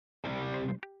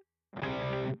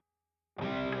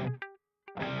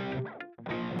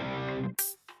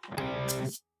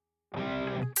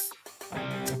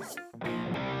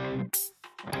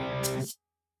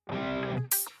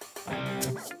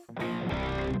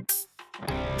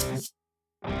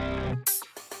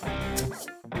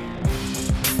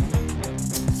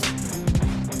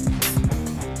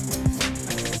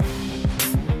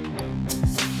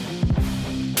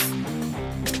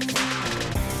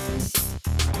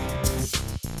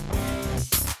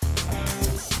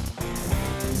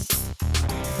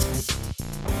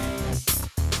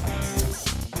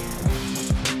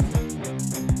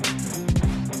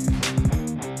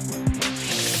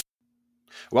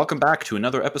Welcome back to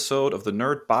another episode of the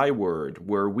Nerd Byword,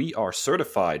 where we are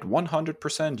certified 100%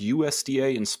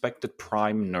 USDA inspected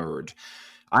prime nerd.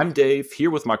 I'm Dave, here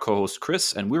with my co-host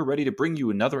Chris, and we're ready to bring you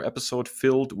another episode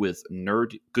filled with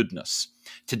nerd goodness.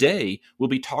 Today, we'll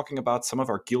be talking about some of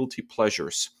our guilty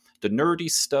pleasures, the nerdy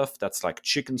stuff that's like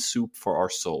chicken soup for our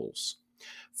souls.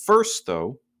 First,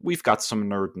 though, we've got some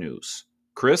nerd news.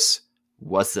 Chris,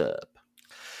 what's up?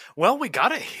 Well, we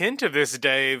got a hint of this,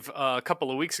 Dave, a couple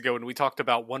of weeks ago when we talked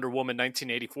about Wonder Woman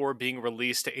 1984 being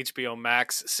released to HBO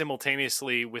Max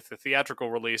simultaneously with the theatrical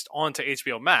release onto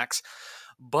HBO Max.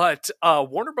 But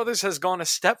Warner Brothers has gone a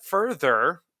step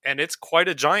further, and it's quite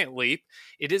a giant leap.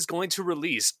 It is going to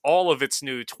release all of its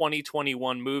new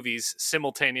 2021 movies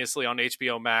simultaneously on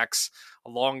HBO Max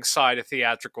alongside a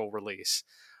theatrical release.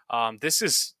 This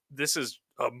is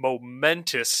a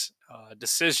momentous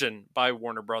decision by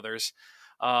Warner Brothers.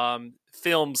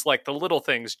 Films like The Little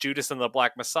Things, Judas and the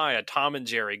Black Messiah, Tom and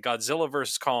Jerry, Godzilla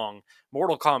vs. Kong,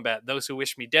 Mortal Kombat, Those Who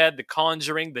Wish Me Dead, The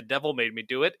Conjuring, The Devil Made Me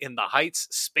Do It, In the Heights,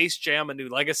 Space Jam: A New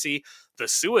Legacy, The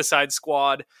Suicide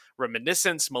Squad,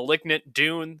 Reminiscence, Malignant,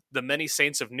 Dune, The Many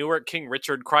Saints of Newark, King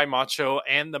Richard, Cry Macho,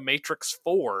 and The Matrix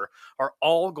 4 are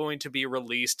all going to be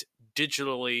released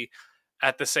digitally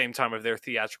at the same time of their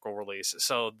theatrical release.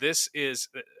 So this is,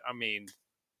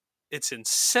 it's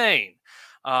insane.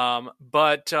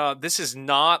 But this is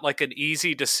not like an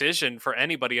easy decision for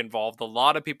anybody involved. A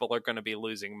lot of people are going to be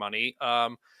losing money.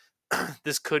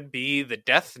 This could be the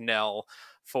death knell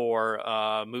for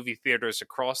movie theaters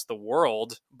across the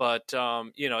world. But,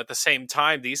 at the same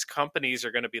time, these companies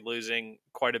are going to be losing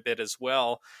quite a bit as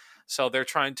well. So they're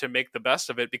trying to make the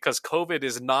best of it because COVID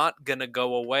is not going to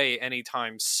go away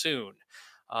anytime soon.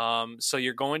 So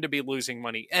you're going to be losing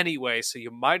money anyway, so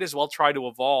you might as well try to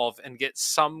evolve and get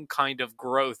some kind of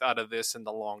growth out of this in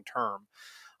the long term.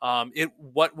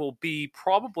 What will be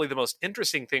probably the most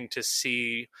interesting thing to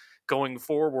see going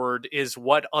forward is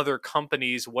what other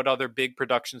companies, what other big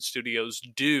production studios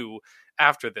do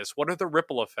after this. What are the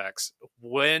ripple effects?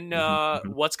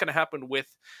 What's going to happen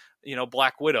with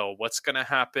Black Widow? What's going to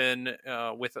happen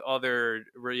with other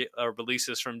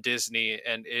releases from Disney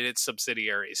and its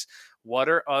subsidiaries? What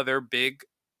are other big,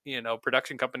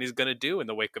 production companies going to do in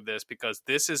the wake of this? Because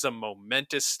this is a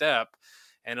momentous step,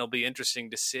 and it'll be interesting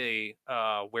to see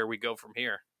where we go from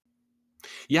here.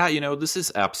 Yeah, this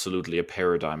is absolutely a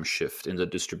paradigm shift in the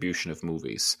distribution of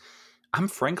movies. I'm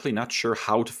frankly not sure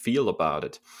how to feel about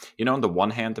it. On the one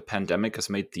hand, the pandemic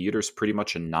has made theaters pretty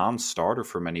much a non-starter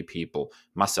for many people,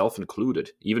 myself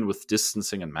included, even with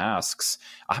distancing and masks.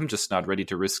 I'm just not ready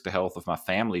to risk the health of my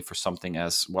family for something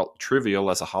as,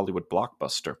 trivial as a Hollywood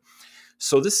blockbuster.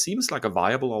 So this seems like a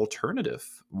viable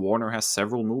alternative. Warner has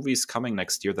several movies coming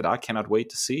next year that I cannot wait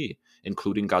to see,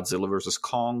 including Godzilla vs.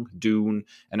 Kong, Dune,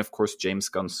 and of course James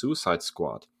Gunn's Suicide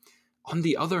Squad. On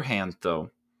the other hand,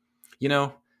 though,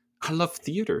 I love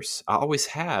theaters. I always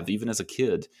have, even as a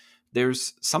kid.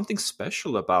 There's something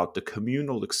special about the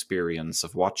communal experience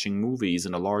of watching movies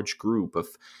in a large group, of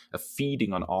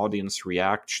feeding on audience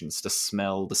reactions, the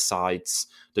smell, the sights,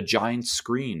 the giant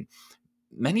screen.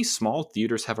 Many small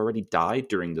theaters have already died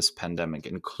during this pandemic,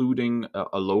 including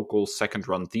a local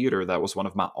second-run theater that was one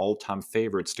of my all-time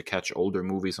favorites to catch older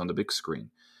movies on the big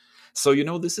screen. So,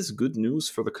 this is good news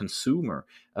for the consumer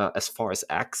as far as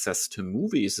access to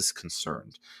movies is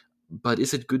concerned. But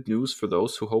is it good news for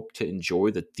those who hope to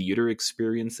enjoy the theater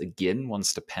experience again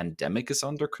once the pandemic is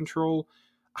under control?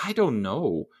 I don't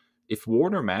know. If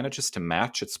Warner manages to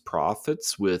match its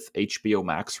profits with HBO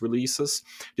Max releases,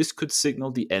 this could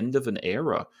signal the end of an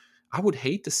era. I would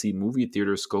hate to see movie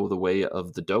theaters go the way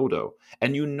of the dodo.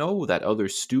 And that other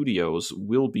studios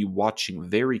will be watching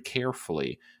very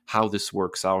carefully how this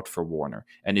works out for Warner.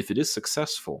 And if it is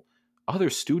successful, other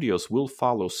studios will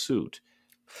follow suit.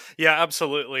 Yeah,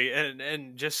 absolutely.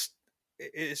 And just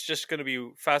it's just going to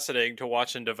be fascinating to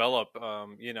watch and develop.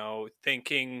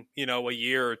 Thinking, a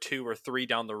year or two or three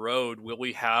down the road, will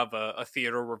we have a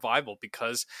theater revival?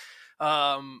 Because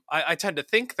I tend to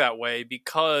think that way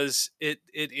because it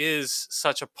is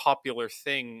such a popular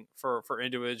thing for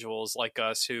individuals like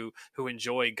us who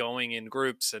enjoy going in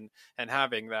groups and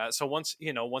having that. So once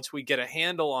we get a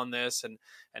handle on this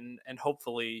and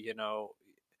hopefully,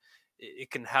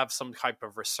 it can have some type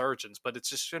of resurgence, but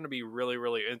it's just going to be really,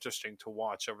 really interesting to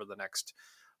watch over the next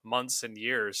months and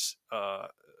years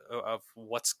of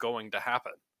what's going to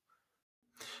happen.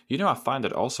 I find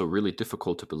it also really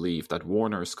difficult to believe that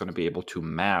Warner is going to be able to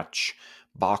match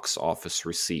box office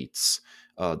receipts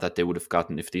that they would have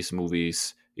gotten if these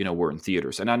movies, were in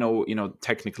theaters. And I know,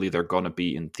 technically they're going to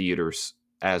be in theaters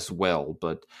as well,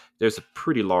 but there's a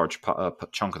pretty large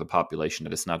chunk of the population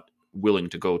that is not willing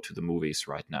to go to the movies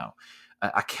right now.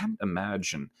 I can't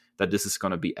imagine that this is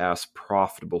going to be as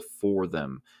profitable for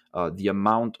them. The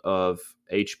amount of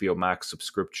HBO Max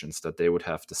subscriptions that they would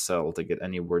have to sell to get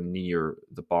anywhere near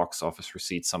the box office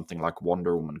receipts something like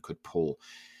Wonder Woman could pull.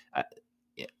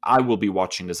 I will be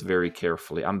watching this very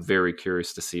carefully. I'm very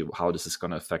curious to see how this is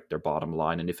going to affect their bottom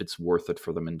line and if it's worth it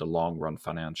for them in the long run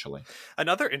financially.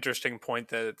 Another interesting point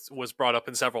that was brought up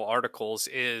in several articles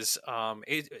is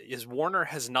Warner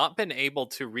has not been able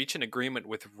to reach an agreement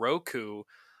with Roku,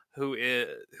 who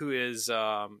is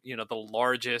the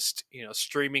largest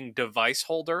streaming device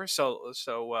holder. So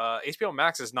HBO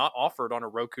Max is not offered on a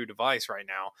Roku device right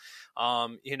now.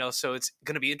 So it's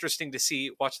going to be interesting to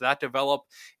watch that develop.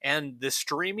 And the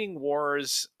streaming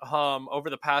wars over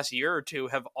the past year or two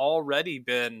have already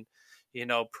been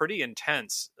pretty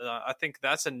intense. I think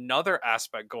that's another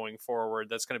aspect going forward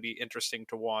that's going to be interesting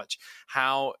to watch.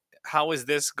 How is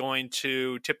this going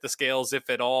to tip the scales, if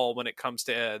at all, when it comes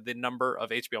to the number of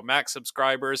HBO Max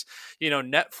subscribers?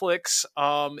 Netflix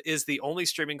is the only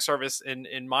streaming service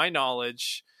to my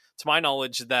knowledge,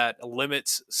 that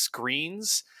limits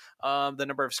screens, the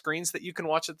number of screens that you can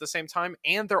watch at the same time.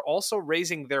 And they're also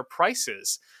raising their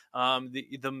prices.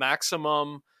 The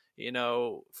maximum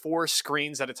 4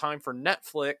 screens at a time for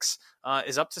Netflix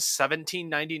is up to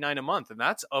 $17.99 a month, and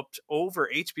that's up over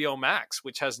HBO Max,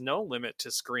 which has no limit to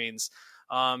screens.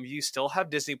 You still have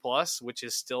Disney Plus, which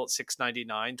is still at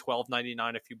 $6.99,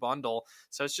 $12.99 if you bundle.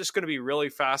 So it's just going to be really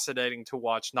fascinating to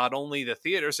watch not only the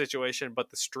theater situation, but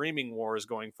the streaming wars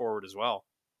going forward as well.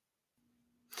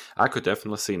 I could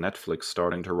definitely see Netflix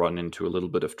starting to run into a little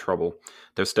bit of trouble.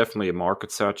 There's definitely a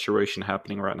market saturation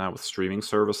happening right now with streaming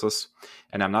services,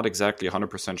 and I'm not exactly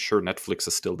 100% sure Netflix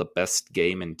is still the best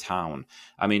game in town.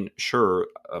 I mean, sure,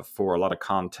 for a lot of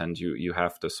content, you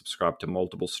have to subscribe to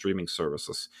multiple streaming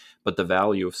services, but the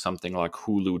value of something like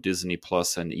Hulu, Disney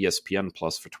Plus, and ESPN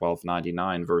Plus for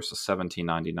 $12.99 versus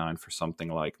 $17.99 for something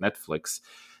like Netflix,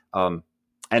 and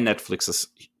Netflix's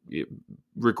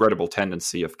regrettable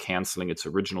tendency of canceling its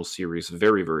original series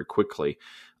very, very quickly.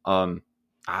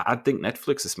 I think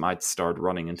Netflix might start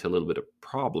running into a little bit of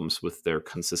problems with their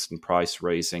consistent price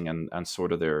raising and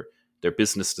sort of their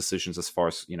business decisions as far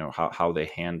as how they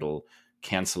handle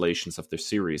cancellations of their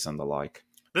series and the like.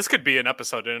 This could be an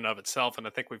episode in and of itself, and I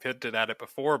think we've hinted at it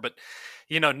before, but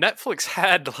Netflix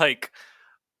had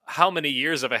how many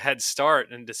years of a head start,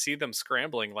 and to see them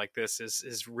scrambling like this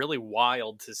is really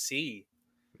wild to see.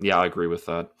 Yeah, I agree with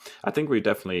that. I think we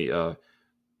definitely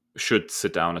should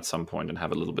sit down at some point and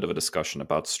have a little bit of a discussion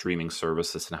about streaming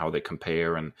services and how they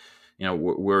compare, and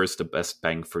where is the best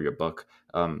bang for your buck.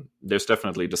 There's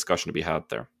definitely a discussion to be had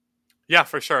there. Yeah,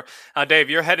 for sure.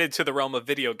 Dave, you're headed to the realm of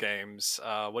video games.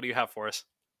 What do you have for us?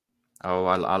 Oh,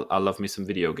 I love me some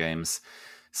video games.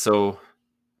 So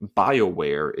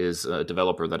BioWare is a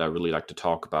developer that I really like to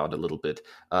talk about a little bit.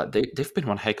 They've been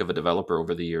one heck of a developer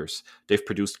over the years. They've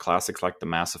produced classics like the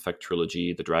Mass Effect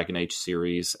trilogy, the Dragon Age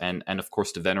series, and of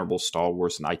course the venerable Star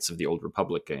Wars Knights of the Old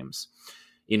Republic games.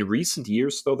 In recent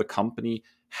years, though, the company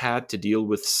had to deal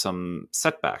with some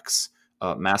setbacks.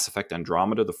 Mass Effect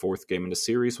Andromeda, the 4th game in the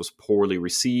series, was poorly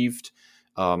received,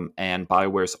 and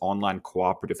BioWare's online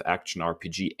cooperative action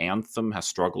RPG Anthem has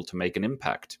struggled to make an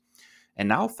impact. And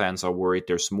now fans are worried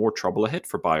there's more trouble ahead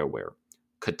for BioWare.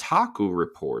 Kotaku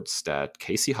reports that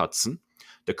Casey Hudson,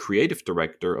 the creative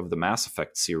director of the Mass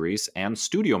Effect series and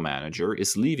studio manager,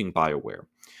 is leaving BioWare.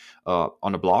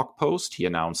 On a blog post, he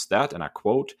announced that, and I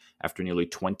quote, "After nearly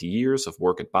 20 years of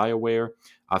work at BioWare,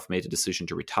 I've made a decision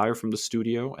to retire from the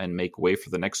studio and make way for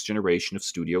the next generation of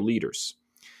studio leaders."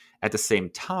 At the same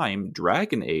time,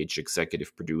 Dragon Age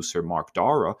executive producer Mark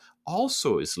Dara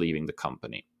also is leaving the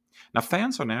company. Now,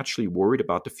 fans are naturally worried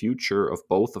about the future of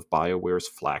both of BioWare's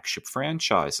flagship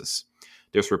franchises.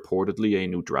 There's reportedly a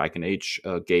new Dragon Age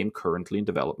game currently in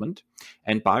development,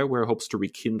 and BioWare hopes to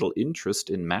rekindle interest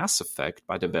in Mass Effect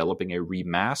by developing a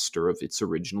remaster of its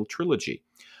original trilogy.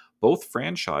 Both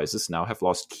franchises now have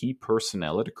lost key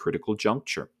personnel at a critical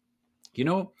juncture.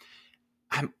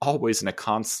 I'm always in a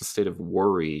constant state of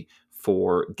worry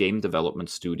for game development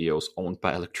studios owned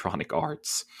by Electronic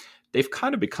Arts. They've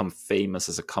kind of become famous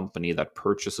as a company that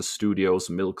purchases studios,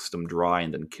 milks them dry,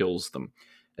 and then kills them.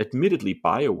 Admittedly,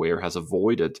 BioWare has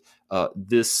avoided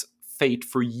this fate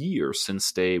for years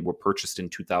since they were purchased in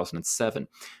 2007.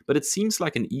 But it seems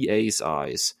like in EA's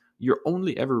eyes, you're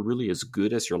only ever really as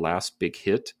good as your last big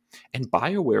hit. And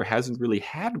BioWare hasn't really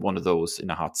had one of those in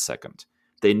a hot second.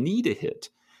 They need a hit.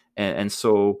 And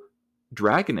so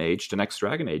Dragon Age, the next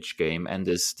Dragon Age game, and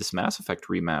this Mass Effect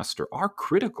remaster are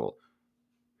critical.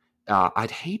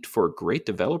 I'd hate for a great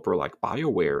developer like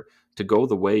BioWare to go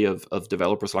the way of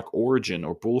developers like Origin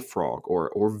or Bullfrog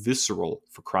or Visceral,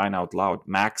 for crying out loud,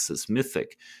 Maxis,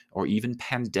 Mythic, or even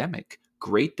Pandemic.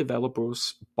 Great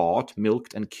developers bought,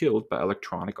 milked, and killed by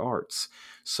Electronic Arts.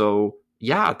 So,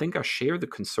 yeah, I think I share the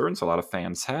concerns a lot of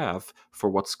fans have for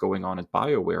what's going on at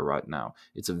BioWare right now.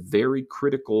 It's a very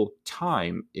critical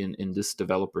time in this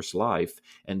developer's life,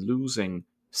 and losing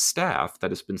staff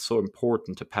that has been so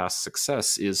important to past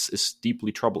success is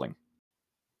deeply troubling.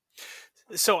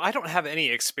 So I don't have any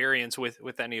experience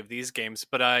with any of these games,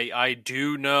 but I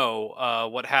do know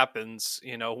what happens,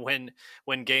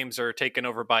 when games are taken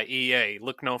over by EA.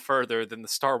 Look no further than the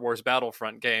Star Wars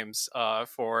Battlefront games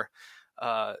for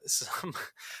some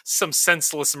some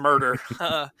senseless murder.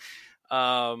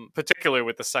 Particularly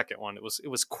with the second one, it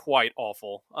was quite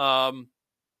awful.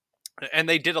 And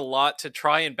they did a lot to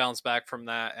try and bounce back from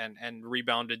that, and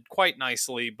rebounded quite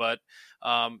nicely. But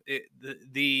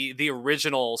the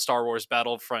original Star Wars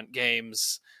Battlefront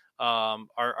games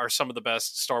are some of the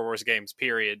best Star Wars games.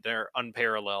 Period. They're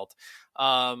unparalleled.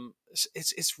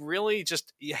 It's really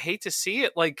just, you hate to see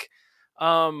it, like.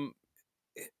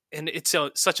 And it's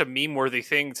such a meme worthy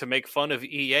thing to make fun of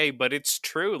EA, but it's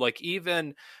true. Like,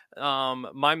 even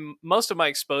my most of my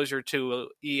exposure to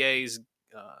EA's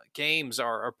games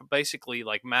are basically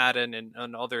like Madden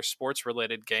and other sports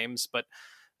related games, but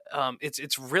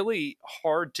it's really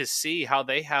hard to see how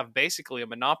they have basically a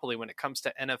monopoly when it comes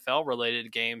to NFL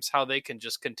related games, how they can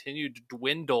just continue to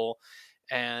dwindle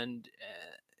and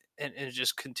and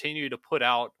just continue to put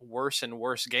out worse and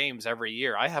worse games every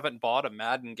year. I haven't bought a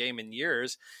Madden game in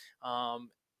years. Um,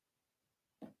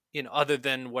 Other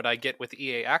than what I get with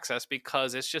EA Access,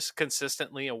 because it's just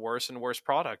consistently a worse and worse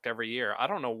product every year. I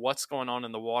don't know what's going on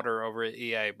in the water over at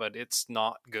EA, but it's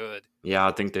not good. Yeah,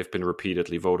 I think they've been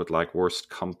repeatedly voted like worst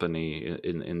company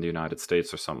in the United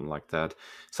States or something like that.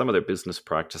 Some of their business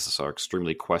practices are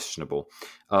extremely questionable,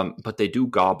 but they do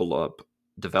gobble up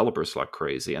developers like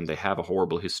crazy, and they have a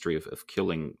horrible history of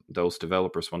killing those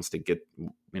developers once they get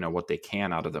what they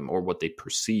can out of them, or what they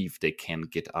perceive they can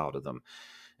get out of them.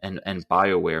 And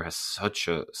BioWare has such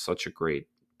a great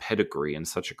pedigree and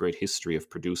such a great history of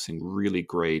producing really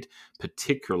great,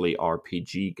 particularly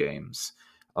RPG games.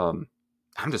 I'm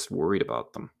just worried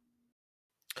about them.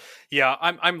 Yeah,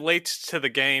 I'm late to the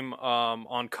game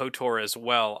on KOTOR as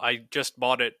well. I just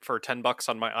bought it for $10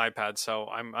 on my iPad, so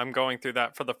I'm going through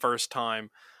that for the first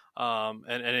time,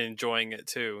 and enjoying it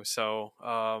too. So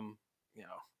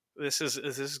this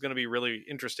is going to be really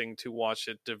interesting to watch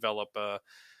it develop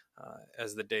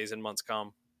as the days and months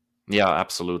come. Yeah,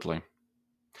 absolutely.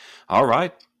 All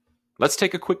right, let's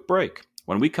take a quick break.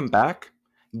 When we come back,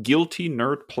 Guilty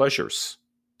Nerd Pleasures.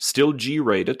 Still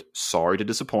G-rated, sorry to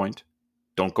disappoint.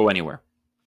 Don't go anywhere.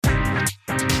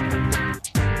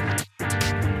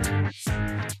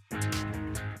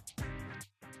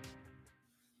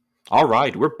 All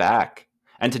right, we're back.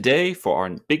 And today, for our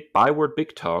big Byword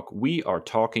Big Talk, we are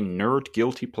talking nerd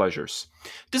guilty pleasures.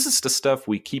 This is the stuff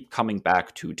we keep coming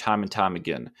back to time and time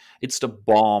again. It's the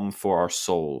balm for our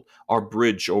soul, our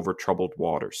bridge over troubled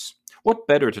waters. What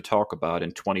better to talk about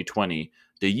in 2020,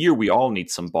 the year we all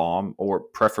need some balm, or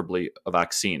preferably a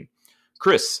vaccine?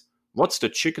 Chris, what's the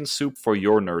chicken soup for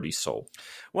your nerdy soul?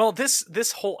 Well,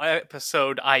 this whole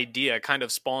episode idea kind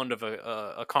of spawned of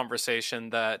a conversation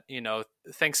that,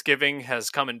 Thanksgiving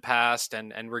has come and passed,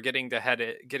 and we're getting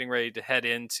ready to head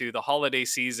into the holiday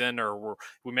season, or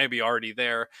we may be already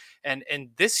there. And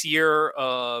this year,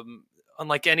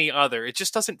 unlike any other, it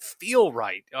just doesn't feel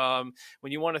right.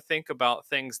 When you want to think about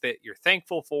things that you're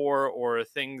thankful for, or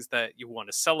things that you want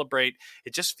to celebrate,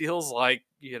 it just feels like,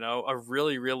 a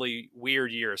really, really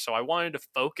weird year. So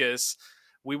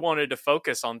we wanted to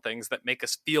focus on things that make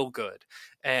us feel good,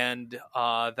 and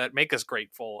that make us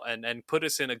grateful, and put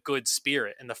us in a good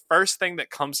spirit. And the first thing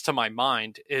that comes to my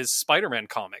mind is Spider-Man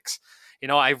comics.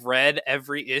 I've read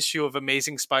every issue of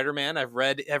Amazing Spider-Man. I've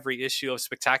read every issue of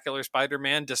Spectacular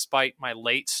Spider-Man, despite my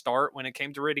late start when it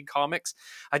came to reading comics.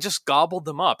 I just gobbled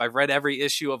them up. I've read every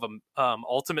issue of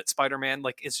Ultimate Spider-Man.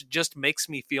 Like, it just makes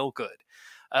me feel good.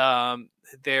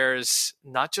 There's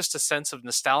not just a sense of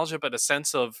nostalgia, but a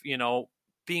sense of,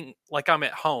 being like I'm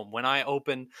at home. When I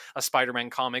open a Spider-Man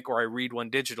comic or I read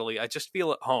one digitally, I just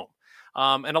feel at home.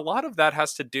 And a lot of that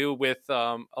has to do with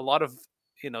a lot of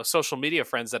social media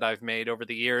friends that I've made over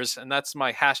the years, and that's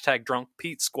my hashtag Drunk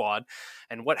Pete squad.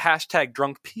 And what hashtag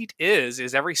Drunk Pete is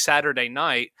every Saturday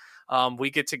night,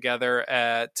 we get together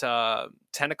at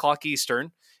 10 o'clock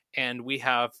Eastern, and we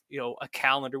have a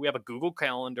calendar. We have a Google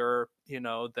Calendar,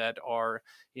 that are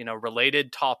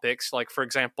related topics. Like, for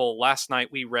example, last night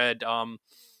we read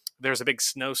there's a big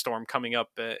snowstorm coming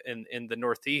up in the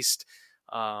Northeast.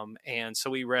 And so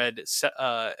we read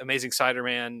Amazing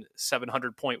Spider-Man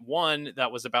 700.1.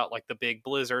 That was about like the big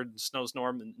blizzard,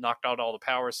 snowstorm, and knocked out all the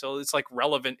power. So it's like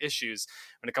relevant issues.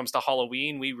 When it comes to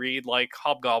Halloween, we read like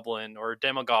Hobgoblin or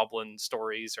Demogoblin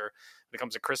stories, or when it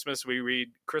comes to Christmas, we read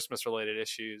Christmas related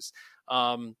issues.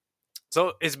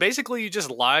 So it's basically you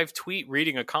just live tweet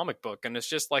reading a comic book, and it's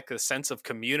just like a sense of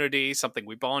community, something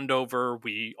we bond over.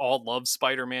 We all love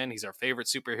Spider-Man. He's our favorite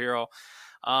superhero.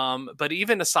 But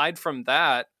even aside from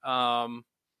that,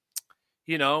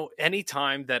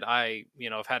 anytime that I,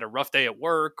 have had a rough day at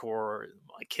work or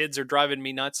my kids are driving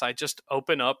me nuts, I just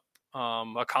open up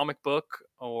a comic book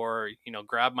or,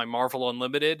 grab my Marvel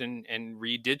Unlimited and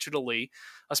read digitally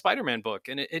a Spider-Man book.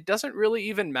 And it doesn't really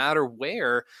even matter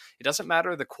where. It doesn't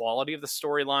matter the quality of the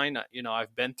storyline.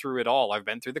 I've been through it all. I've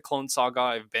been through the Clone Saga.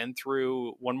 I've been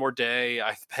through One More Day.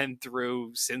 I've been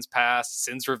through Sins Past,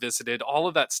 Sins Revisited, all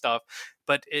of that stuff.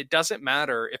 But it doesn't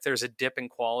matter if there's a dip in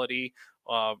quality,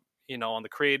 on the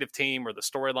creative team, or the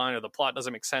storyline or the plot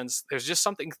doesn't make sense. There's just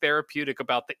something therapeutic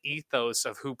about the ethos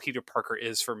of who Peter Parker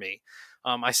is for me.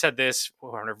 I said this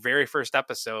on our very first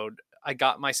episode. I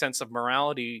got my sense of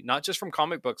morality, not just from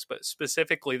comic books, but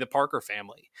specifically the Parker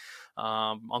family,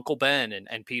 Uncle Ben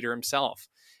and Peter himself.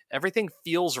 Everything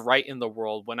feels right in the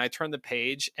world when I turn the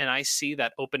page and I see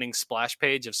that opening splash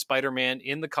page of Spider-Man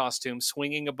in the costume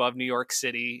swinging above New York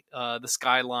City, the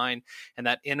skyline, and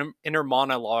that inner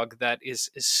monologue that is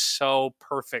so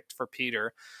perfect for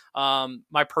Peter.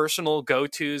 My personal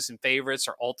go-tos and favorites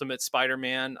are Ultimate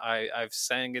Spider-Man. I've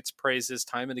sang its praises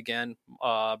time and again.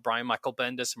 Brian Michael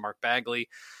Bendis and Mark Bagley.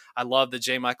 I love the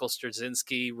J. Michael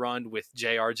Straczynski run with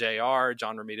JRJR,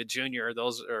 John Romita Jr.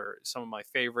 Those are some of my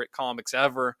favorite comics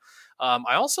ever.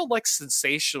 I also like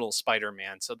Sensational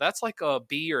Spider-Man. So that's like a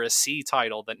B or a C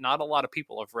title that not a lot of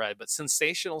people have read. But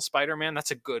Sensational Spider-Man,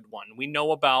 that's a good one. We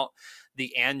know about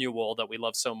the annual that we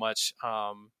love so much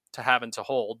to have and to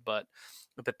hold, but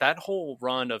that whole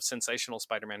run of Sensational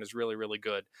Spider-Man is really, really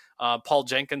good. Paul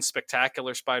Jenkins'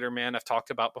 Spectacular Spider-Man, I've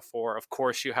talked about before. Of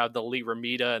course, you have the Lee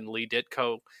Romita and Lee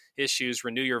Ditko issues.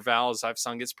 Renew Your Vows, I've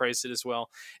sung its praises as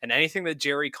well. And anything that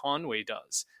Jerry Conway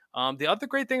does. The other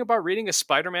great thing about reading a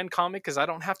Spider-Man comic is I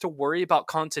don't have to worry about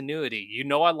continuity.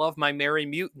 I love my Merry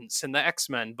Mutants and the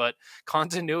X-Men, but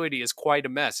continuity is quite a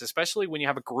mess, especially when you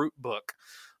have a group book.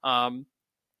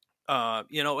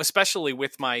 Especially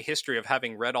with my history of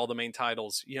having read all the main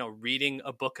titles, reading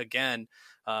a book again,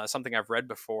 something I've read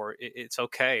before, it's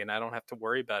okay. And I don't have to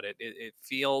worry about it. It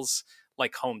feels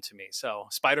like home to me. So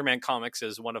Spider-Man comics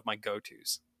is one of my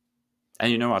go-tos.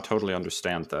 And I totally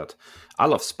understand that. I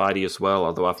love Spidey as well,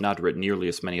 although I've not read nearly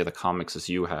as many of the comics as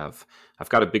you have. I've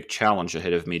got a big challenge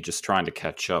ahead of me just trying to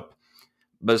catch up.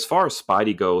 But as far as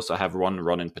Spidey goes, I have one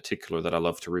run in particular that I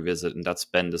love to revisit, and that's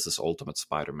Bendis' Ultimate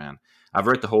Spider-Man. I've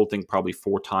read the whole thing probably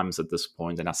 4 times at this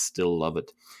point, and I still love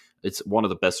it. It's one of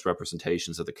the best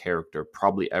representations of the character,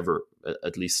 probably ever,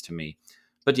 at least to me.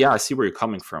 But yeah, I see where you're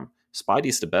coming from.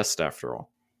 Spidey's the best after all.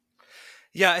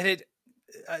 Yeah, and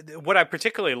what I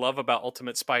particularly love about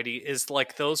Ultimate Spidey is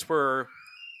like those were,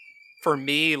 for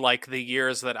me, like the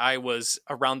years that I was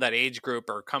around that age group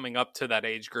or coming up to that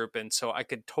age group. And so I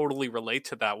could totally relate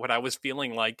to that. What I was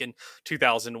feeling like in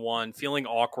 2001, feeling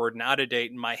awkward and out of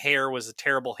date. And my hair was a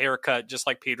terrible haircut, just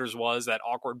like Peter's was, that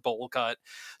awkward bowl cut.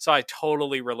 So I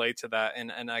totally relate to that.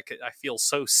 And I feel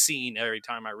so seen every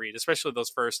time I read, especially those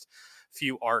first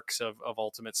few arcs of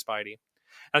Ultimate Spidey.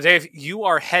 Now, Dave, you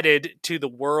are headed to the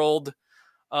world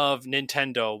of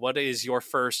Nintendo. What is your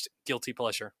first guilty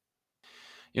pleasure?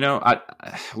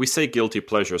 We say guilty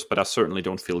pleasures, but I certainly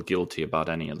don't feel guilty about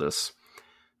any of this.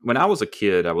 When I was a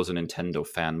kid, I was a Nintendo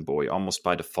fanboy, almost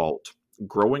by default.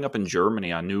 Growing up in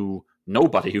Germany, I knew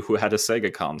nobody who had a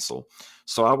Sega console,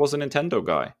 so I was a Nintendo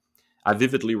guy. I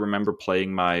vividly remember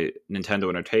playing my Nintendo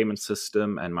Entertainment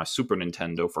System and my Super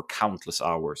Nintendo for countless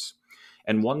hours.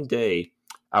 And one day,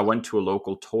 I went to a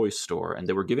local toy store and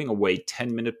they were giving away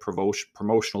 10-minute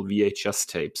promotional VHS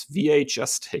tapes.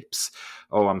 VHS tapes.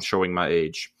 Oh, I'm showing my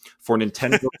age. For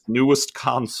Nintendo's newest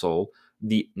console,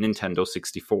 the Nintendo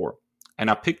 64.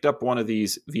 And I picked up one of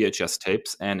these VHS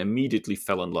tapes and immediately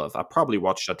fell in love. I probably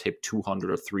watched that tape 200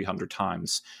 or 300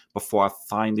 times before I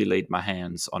finally laid my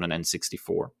hands on an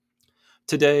N64.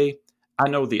 Today, I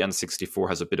know the N64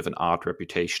 has a bit of an odd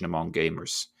reputation among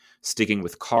gamers. Sticking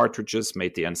with cartridges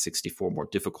made the N64 more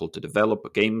difficult to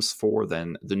develop games for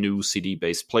than the new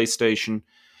CD-based PlayStation.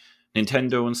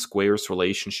 Nintendo and Square's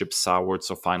relationship soured,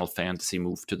 so Final Fantasy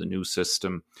moved to the new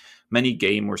system. Many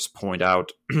gamers point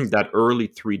out that early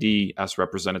 3D, as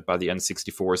represented by the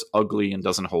N64, is ugly and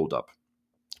doesn't hold up.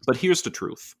 But here's the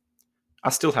truth. I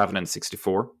still have an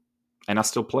N64, and I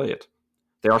still play it.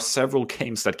 There are several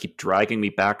games that keep dragging me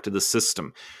back to the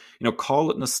system.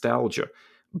 Call it nostalgia,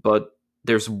 but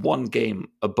there's one game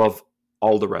above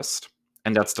all the rest,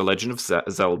 and that's The Legend of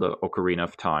Zelda Ocarina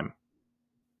of Time.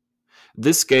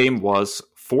 This game was,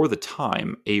 for the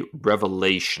time, a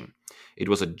revelation. It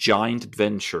was a giant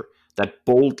adventure that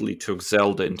boldly took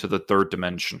Zelda into the third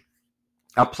dimension.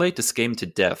 I played this game to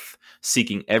death,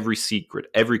 seeking every secret,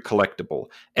 every collectible,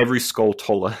 every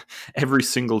Skulltula, every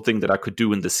single thing that I could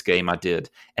do in this game I did.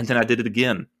 And then I did it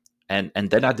again. And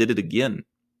then I did it again.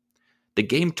 The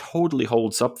game totally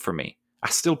holds up for me. I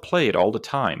still play it all the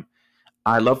time.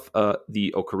 I love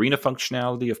the Ocarina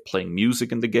functionality of playing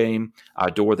music in the game. I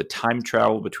adore the time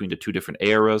travel between the two different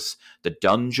eras. The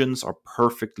dungeons are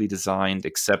perfectly designed,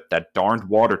 except that darned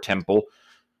water temple.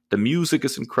 The music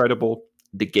is incredible.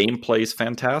 The gameplay is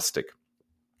fantastic.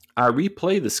 I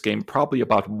replay this game probably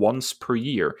about once per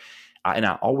year, and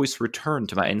I always return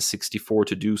to my N64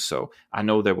 to do so. I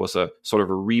know there was a sort of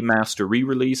a remaster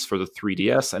re-release for the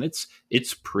 3DS, and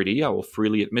it's pretty, I will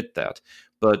freely admit that.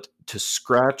 But to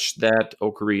scratch that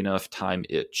Ocarina of Time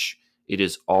itch, it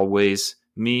is always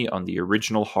me on the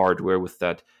original hardware with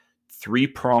that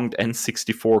three-pronged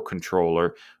N64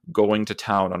 controller going to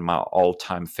town on my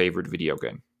all-time favorite video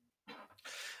game.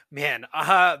 Man,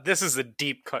 this is a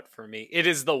deep cut for me. It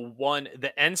is the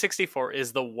N64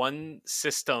 is the one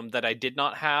system that I did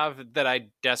not have that I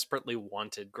desperately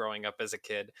wanted growing up as a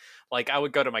kid. Like, I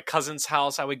would go to my cousin's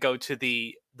house, I would go to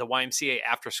the YMCA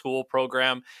after school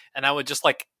program, and I would just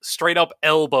like straight up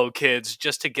elbow kids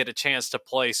just to get a chance to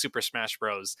play Super Smash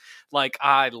Bros. Like,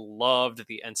 I loved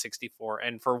the N64,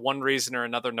 and for one reason or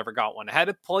another never got one. I had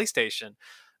a PlayStation.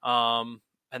 And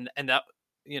that,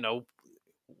 you know,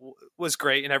 was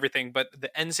great and everything, but the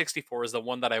N64 is the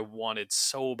one that I wanted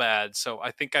so bad. So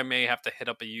I think I may have to hit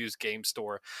up a used game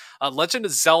store. Legend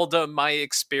of Zelda, my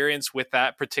experience with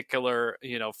that particular,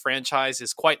 franchise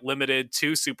is quite limited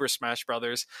to Super Smash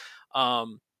Brothers.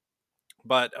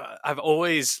 But I've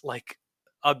always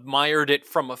admired it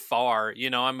from afar.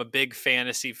 I'm a big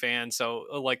fantasy fan, so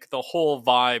like the whole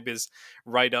vibe is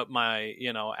right up my,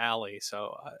 alley.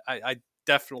 So I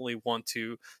definitely want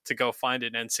to go find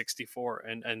an N64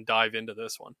 and dive into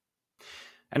this one.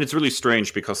 And it's really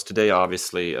strange because today,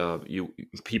 obviously,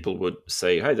 people would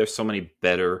say, "Hey, there's so many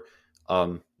better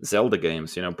Zelda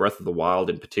games." Breath of the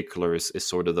Wild in particular is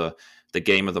sort of the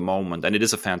game of the moment, and it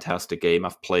is a fantastic game.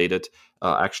 I've played it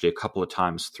actually a couple of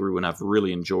times through, and I've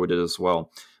really enjoyed it as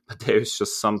well. But there's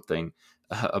just something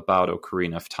about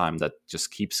Ocarina of Time that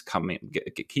just keeps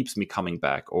me coming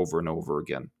back over and over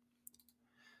again.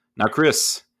 Now,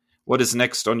 Chris, what is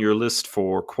next on your list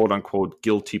for quote-unquote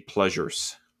guilty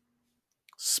pleasures?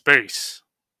 Space.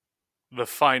 The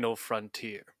Final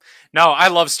Frontier. No, I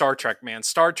love Star Trek, man.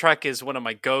 Star Trek is one of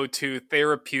my go-to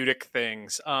therapeutic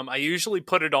things. I usually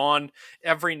put it on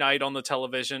every night on the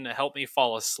television to help me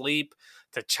fall asleep,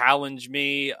 to challenge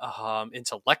me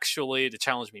intellectually, to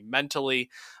challenge me mentally.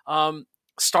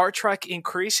 Star Trek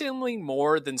increasingly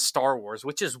more than Star Wars,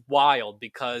 which is wild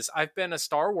because I've been a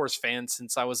Star Wars fan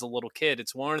since I was a little kid.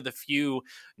 It's one of the few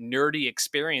nerdy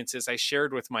experiences I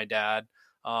shared with my dad.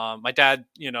 My dad,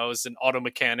 is an auto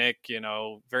mechanic,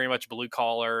 very much blue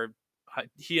collar.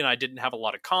 He and I didn't have a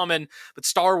lot of common, but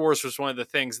Star Wars was one of the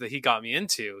things that he got me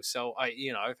into. So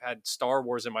I've had Star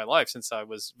Wars in my life since I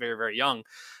was very, very young.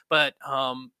 But,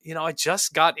 I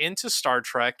just got into Star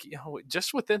Trek,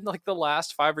 just within like the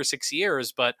last 5 or 6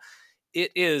 years, but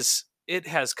it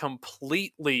has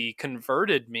completely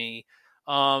converted me,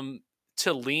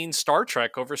 to lean Star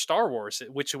Trek over Star Wars,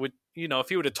 which would,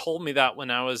 if you would have told me that when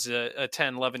I was a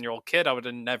 10, 11-year-old kid, I would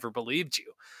have never believed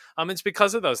you. It's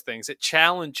because of those things. It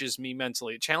challenges me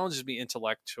mentally. It challenges me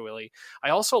intellectually. I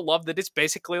also love that it's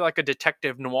basically like a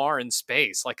detective noir in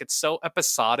space. Like, it's so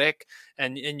episodic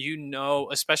and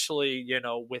especially,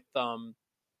 with,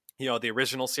 the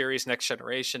original series, Next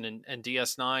Generation and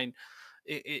DS9,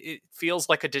 it feels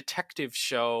like a detective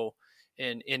show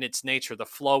in its nature, the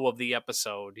flow of the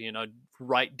episode,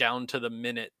 right down to the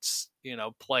minutes,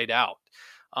 played out.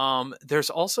 There's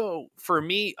also, for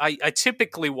me, I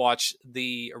typically watch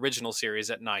the original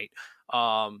series at night,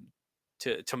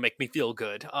 to make me feel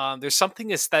good. There's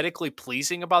something aesthetically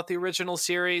pleasing about the original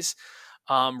series,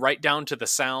 right down to the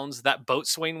sounds, that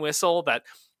boatswain whistle, that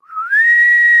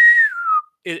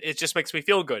it just makes me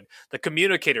feel good. The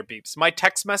communicator beeps. My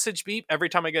text message beep every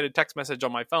time I get a text message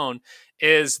on my phone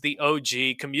is the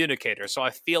OG communicator. So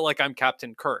I feel like I'm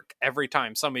Captain Kirk every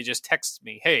time somebody just texts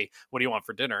me, "Hey, what do you want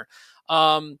for dinner?"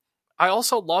 I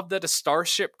also love that a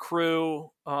starship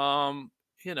crew,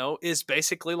 is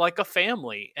basically like a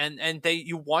family, and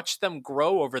you watch them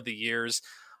grow over the years.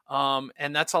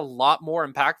 And that's a lot more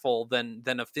impactful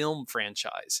than a film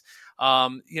franchise.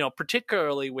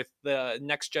 Particularly with the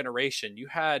Next Generation, you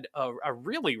had a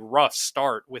really rough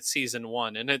start with season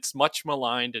one, and it's much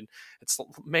maligned and it's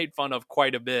made fun of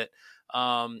quite a bit.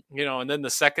 And then the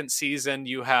second season,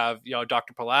 you have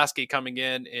Dr. Pulaski coming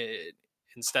in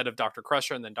instead of Dr.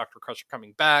 Crusher, and then Dr. Crusher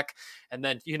coming back, and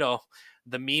then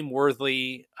the meme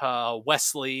worthy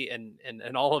Wesley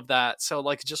and all of that. So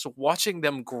like just watching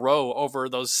them grow over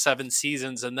those 7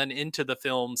 seasons and then into the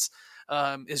films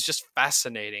is just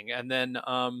fascinating. And then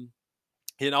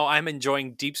I'm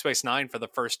enjoying Deep Space Nine for the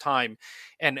first time,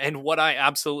 and what I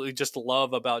absolutely just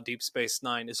love about Deep Space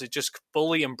Nine is it just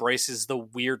fully embraces the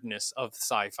weirdness of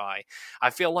sci-fi.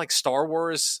 I feel like Star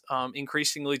Wars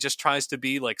increasingly just tries to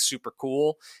be like super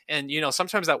cool, and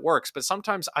sometimes that works, but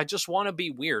sometimes I just want to be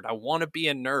weird. I want to be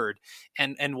a nerd,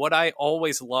 and what I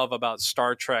always love about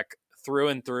Star Trek through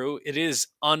and through, it is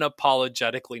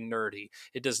unapologetically nerdy.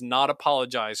 It does not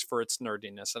apologize for its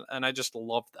nerdiness, and I just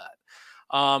love that.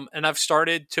 And I've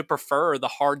started to prefer the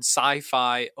hard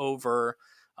sci-fi over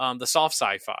the soft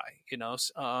sci-fi.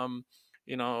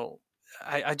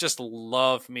 I just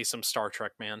love me some Star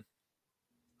Trek, man.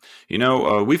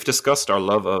 We've discussed our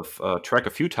love of Trek a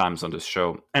few times on this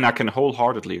show, and I can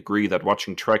wholeheartedly agree that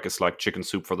watching Trek is like chicken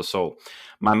soup for the soul.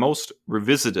 My most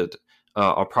revisited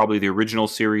are probably the original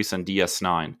series and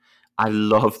DS9. I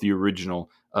love the original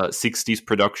 60s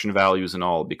production values and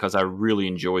all, because I really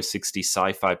enjoy 60s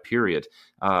sci-fi period.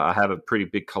 I have a pretty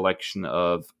big collection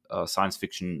of science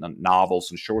fiction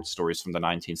novels and short stories from the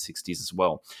 1960s as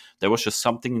well. There was just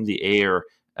something in the air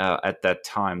at that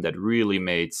time that really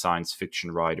made science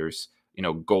fiction writers,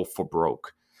 go for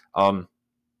broke.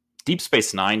 Deep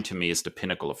Space Nine to me is the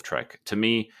pinnacle of Trek. To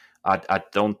me, I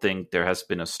don't think there has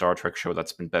been a Star Trek show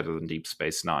that's been better than Deep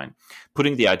Space Nine.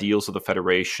 Putting the ideals of the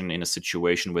Federation in a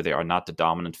situation where they are not the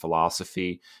dominant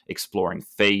philosophy, exploring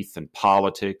faith and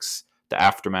politics, the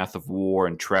aftermath of war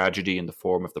and tragedy in the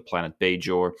form of the planet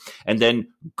Bajor, and then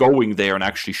going there and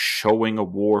actually showing a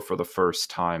war for the first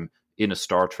time in a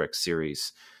Star Trek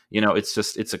series.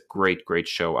 It's a great, great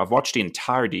show. I've watched the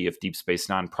entirety of Deep Space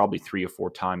Nine probably 3 or 4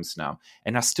 times now,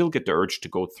 and I still get the urge to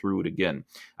go through it again.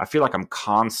 I feel like I'm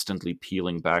constantly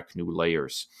peeling back new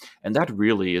layers. And that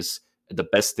really is the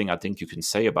best thing I think you can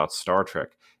say about Star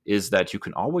Trek, is that you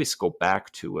can always go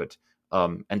back to it.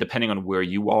 And depending on where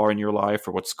you are in your life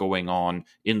or what's going on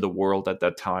in the world at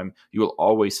that time, you will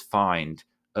always find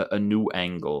a new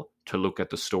angle to look at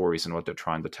the stories and what they're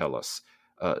trying to tell us.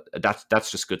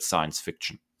 That's just good science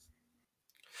fiction.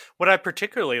 What I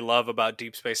particularly love about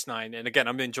Deep Space Nine, and again,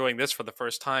 I'm enjoying this for the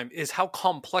first time, is how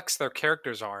complex their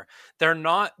characters are. They're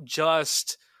not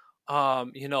just,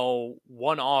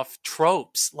 one-off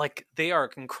tropes. Like, they are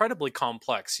incredibly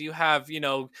complex. You have,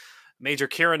 Major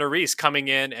Kira Nerys coming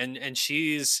in, and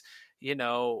she's,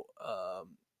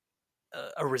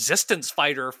 a resistance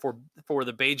fighter for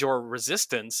the Bajor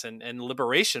resistance and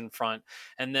liberation front.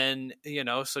 And then,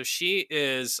 so she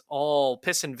is all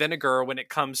piss and vinegar when it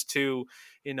comes to,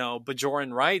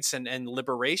 Bajoran rights and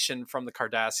liberation from the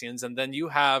Cardassians. And then you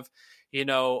have,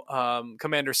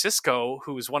 Commander Sisko,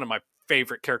 who's one of my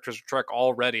favorite characters of Trek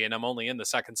already, and I'm only in the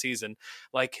second season,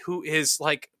 like, who is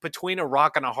like between a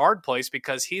rock and a hard place,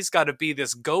 because he's got to be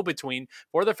this go-between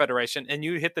for the Federation. And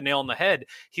you hit the nail on the head.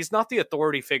 He's not the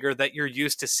authority figure that you're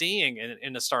used to seeing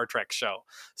in a Star Trek show.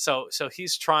 So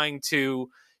he's trying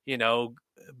to,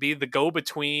 be the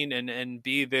go-between and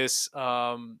be this,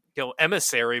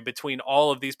 emissary between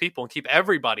all of these people and keep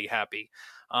everybody happy.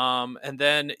 And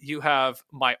then you have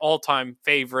my all-time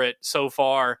favorite so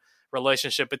far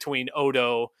relationship between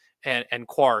Odo and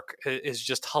Quark is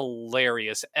just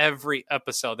hilarious. Every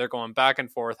episode they're going back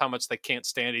and forth, how much they can't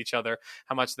stand each other,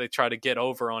 how much they try to get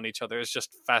over on each other. It's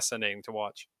just fascinating to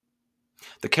watch.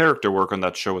 The character work on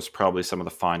that show is probably some of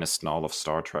the finest in all of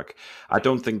Star Trek. I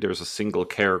don't think there's a single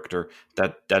character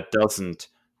that doesn't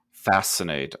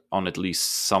fascinate on at least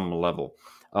some level.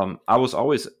 I was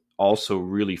always also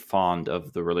really fond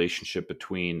of the relationship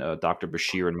between Dr.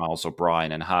 Bashir and Miles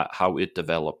O'Brien, and how it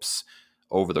develops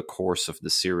over the course of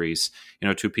the series.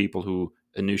 Two people who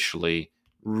initially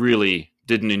really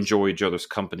didn't enjoy each other's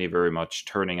company very much,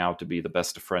 turning out to be the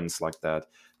best of friends like that,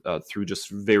 through just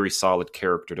very solid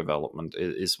character development,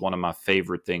 is one of my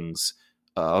favorite things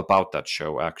about that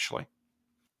show, actually.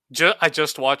 I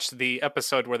just watched the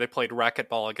episode where they played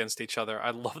racquetball against each other. I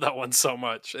love that one so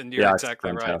much, and you're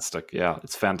exactly right. Fantastic. Yeah,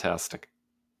 it's fantastic.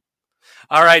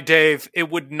 All right, Dave. It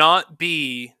would not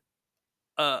be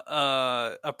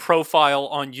a profile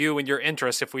on you and your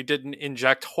interests if we didn't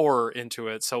inject horror into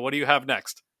it. So what do you have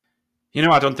next?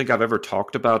 I don't think I've ever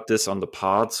talked about this on the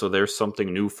pod, so there's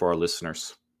something new for our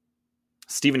listeners.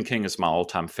 Stephen King is my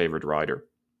all-time favorite writer.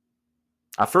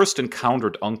 I first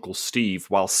encountered Uncle Steve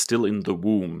while still in the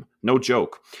womb. No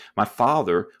joke. My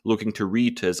father, looking to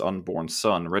read to his unborn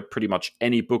son, read pretty much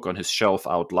any book on his shelf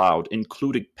out loud,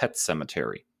 including Pet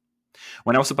Sematary.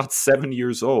 When I was about 7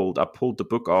 years old, I pulled the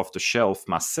book off the shelf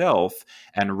myself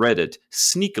and read it,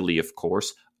 sneakily of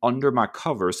course, under my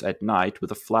covers at night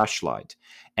with a flashlight.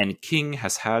 And King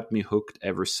has had me hooked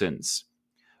ever since.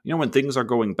 When things are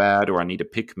going bad or I need a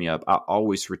pick-me-up, I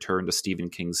always return to Stephen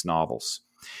King's novels.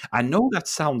 I know that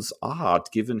sounds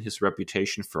odd given his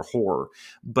reputation for horror,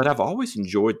 but I've always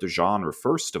enjoyed the genre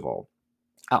first of all.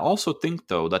 I also think,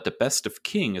 though, that the best of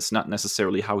King is not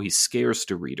necessarily how he scares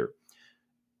the reader.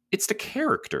 It's the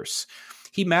characters.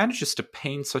 He manages to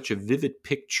paint such a vivid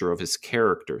picture of his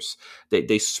characters.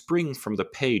 They spring from the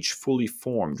page fully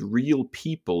formed, real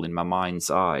people in my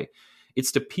mind's eye.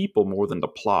 It's the people more than the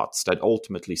plots that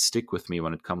ultimately stick with me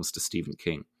when it comes to Stephen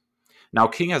King. Now,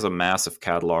 King has a massive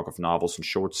catalog of novels and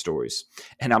short stories,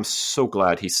 and I'm so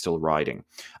glad he's still writing.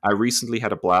 I recently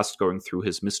had a blast going through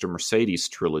his Mr. Mercedes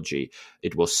trilogy.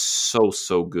 It was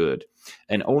so good.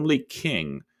 And only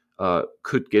King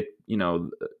could get,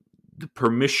 the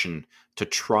permission to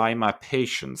try my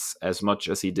patience as much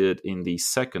as he did in the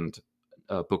second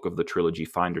book of the trilogy,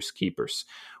 Finders Keepers,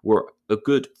 where a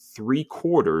good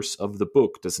 3/4 of the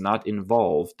book does not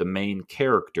involve the main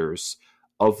characters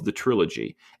of the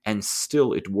trilogy, and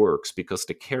still it works because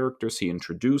the characters he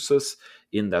introduces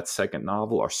in that second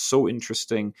novel are so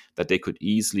interesting that they could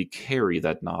easily carry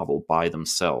that novel by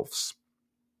themselves.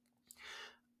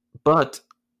 But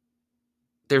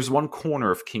there's one corner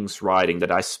of King's writing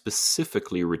that I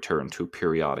specifically return to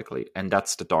periodically, and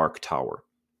that's the Dark Tower.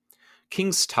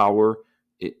 King's Tower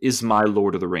is my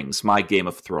Lord of the Rings, my Game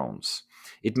of Thrones.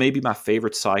 It may be my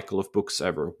favorite cycle of books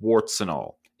ever, warts and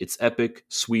all. It's epic,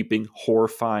 sweeping,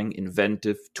 horrifying,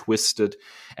 inventive, twisted,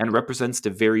 and represents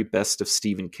the very best of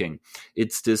Stephen King.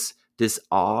 It's this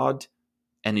odd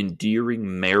and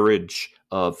endearing marriage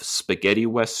of spaghetti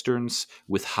westerns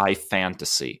with high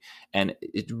fantasy. And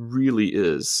it really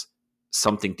is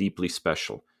something deeply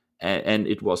special. And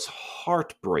it was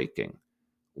heartbreaking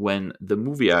when the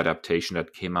movie adaptation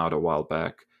that came out a while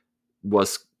back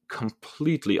was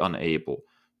completely unable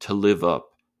to live up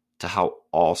to how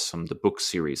awesome the book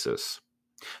series is.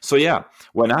 So yeah,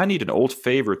 when I need an old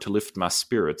favorite to lift my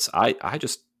spirits, I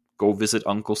just go visit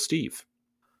Uncle Steve.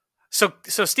 So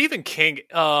Stephen King,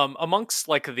 amongst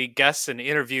like the guests and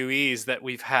interviewees that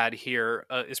we've had here,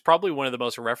 is probably one of the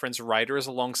most referenced writers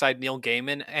alongside Neil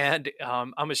Gaiman. And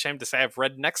I'm ashamed to say I've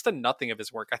read next to nothing of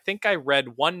his work. I think I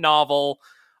read one novel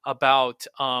about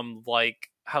like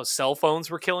how cell phones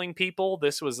were killing people.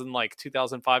 This was in like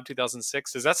 2005,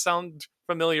 2006. Does that sound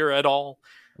familiar at all?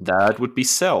 That would be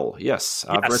Cell. Yes,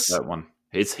 I've read Yes. that one.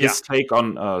 It's his take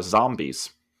on zombies.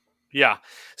 Yeah.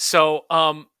 So,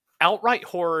 outright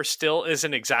horror still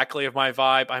isn't exactly of my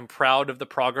vibe. I'm proud of the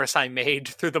progress I made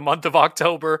through the month of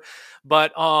October,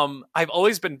 but I've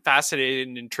always been fascinated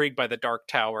and intrigued by the Dark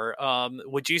Tower.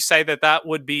 Would you say that that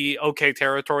would be okay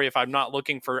territory if I'm not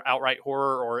looking for outright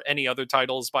horror or any other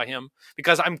titles by him?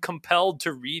 Because I'm compelled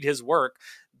to read his work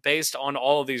based on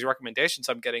all of these recommendations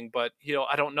I'm getting, but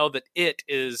I don't know that it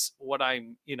is what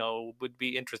I'm would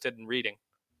be interested in reading.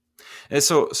 And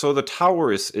so the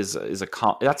tower is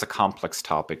that's a complex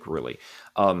topic, really,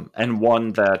 and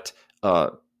one that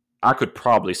I could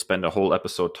probably spend a whole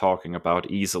episode talking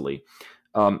about easily.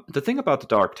 The thing about the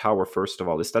Dark Tower, first of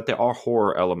all, is that there are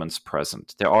horror elements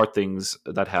present. There are things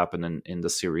that happen in the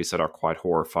series that are quite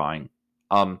horrifying.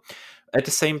 At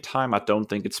the same time, I don't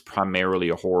think it's primarily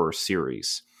a horror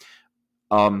series.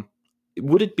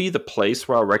 Would it be the place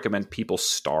where I recommend people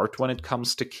start when it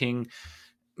comes to King?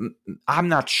 I'm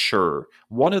not sure.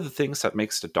 One of the things that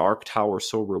makes The Dark Tower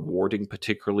so rewarding,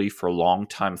 particularly for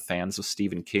longtime fans of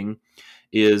Stephen King,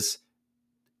 is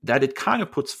that it kind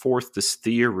of puts forth this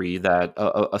theory that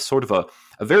a sort of a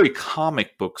very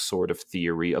comic book sort of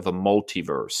theory of a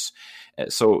multiverse.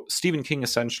 So Stephen King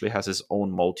essentially has his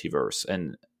own multiverse,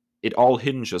 and it all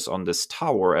hinges on this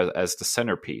tower as the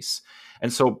centerpiece.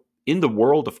 And so in the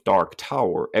world of Dark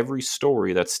Tower, every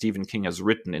story that Stephen King has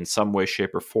written in some way,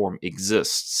 shape, or form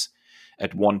exists.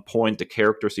 At one point, the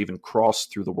characters even cross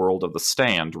through the world of The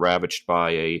Stand, ravaged by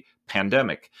a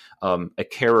pandemic. A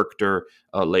character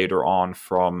later on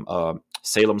from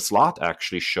Salem's Lot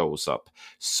actually shows up.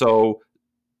 So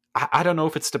I don't know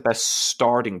if it's the best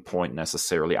starting point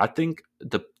necessarily. I think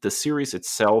the series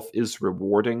itself is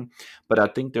rewarding, but I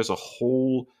think there's a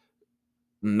whole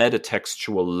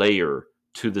metatextual layer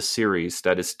to the series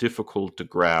that is difficult to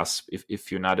grasp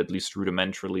if you're not at least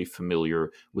rudimentarily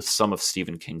familiar with some of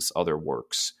Stephen King's other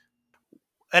works.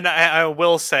 And I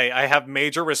will say, I have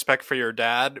major respect for your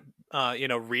dad,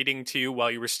 reading to you while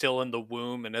you were still in the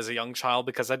womb and as a young child,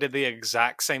 because I did the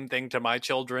exact same thing to my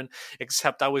children,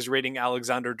 except I was reading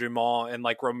Alexander Dumas and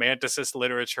like romanticist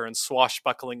literature and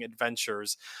swashbuckling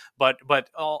adventures. But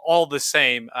all the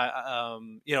same,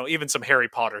 even some Harry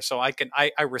Potter. So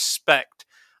I respect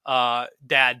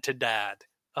dad to dad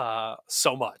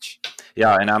so much.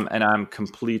 Yeah, and I'm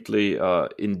completely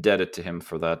indebted to him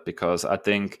for that, because I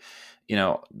think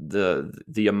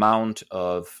the amount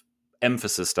of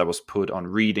emphasis that was put on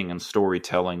reading and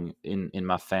storytelling in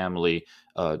my family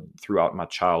throughout my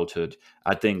childhood,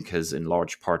 I think has in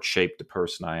large part shaped the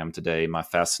person I am today. My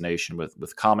fascination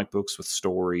with comic books, with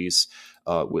stories,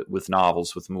 with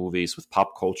novels, with movies, with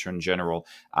pop culture in general.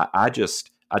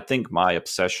 I think my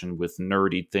obsession with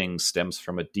nerdy things stems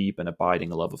from a deep and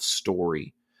abiding love of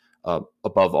story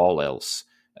above all else.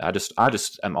 I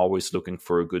just am always looking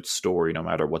for a good story, no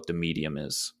matter what the medium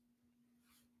is.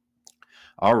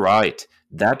 All right,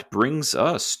 that brings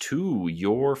us to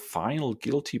your final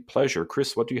guilty pleasure.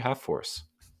 Chris, what do you have for us?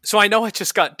 So I know I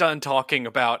just got done talking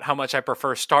about how much I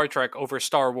prefer Star Trek over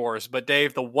Star Wars, but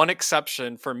Dave, the one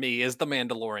exception for me is The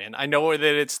Mandalorian. I know that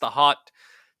it's the hot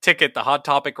ticket, the hot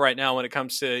topic right now when it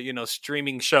comes to,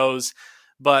 streaming shows,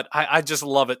 but I just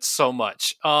love it so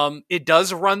much. It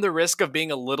does run the risk of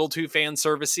being a little too fan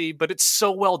servicey, but it's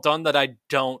so well done that I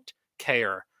don't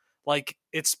care. Like,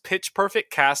 it's pitch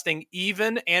perfect casting,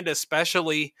 even and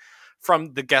especially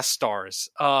from the guest stars.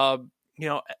 You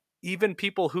know, even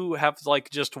people who have like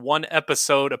just one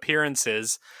episode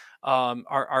appearances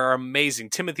are amazing.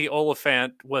 Timothy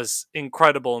Oliphant was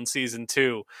incredible in season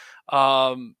 2.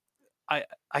 Um,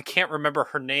 I can't remember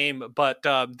her name, but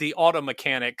the auto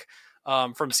mechanic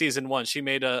from season 1, she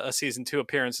made a season 2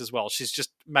 appearance as well. She's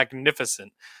just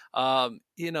magnificent.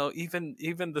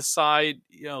 Even the side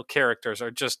characters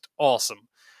are just awesome.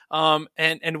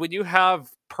 And when you have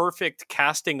perfect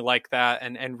casting like that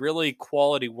and really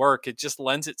quality work, it just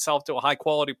lends itself to a high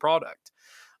quality product.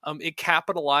 It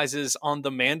capitalizes on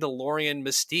the Mandalorian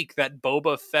mystique, that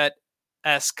Boba Fett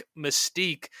esque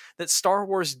mystique that Star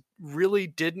Wars really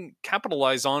didn't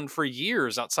capitalize on for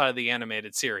years outside of the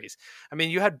animated series. I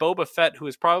mean, you had Boba Fett, who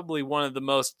is probably one of the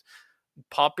most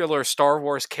popular Star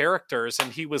Wars characters,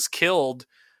 and he was killed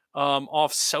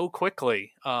off so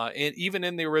quickly. And even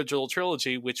in the original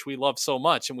trilogy, which we love so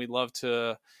much and we love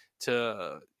to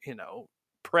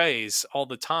praise all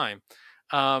the time.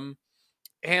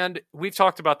 And we've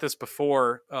talked about this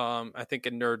before, I think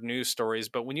in Nerd News Stories,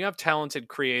 but when you have talented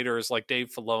creators like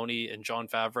Dave Filoni and Jon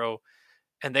Favreau,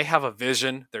 and they have a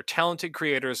vision, they're talented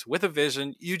creators with a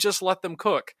vision, you just let them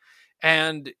cook.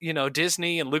 And,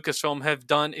 Disney and Lucasfilm have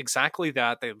done exactly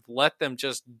that. They've let them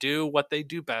just do what they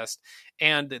do best,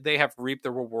 and they have reaped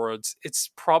the rewards. It's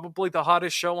probably the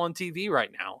hottest show on TV right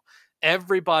now.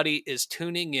 Everybody is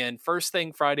tuning in first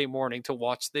thing Friday morning to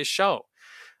watch this show.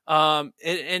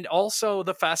 And also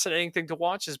the fascinating thing to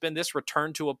watch has been this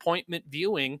return to appointment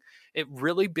viewing. It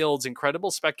really builds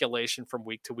incredible speculation from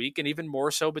week to week, and even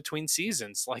more so between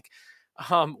seasons. Like,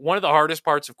 one of the hardest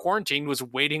parts of quarantine was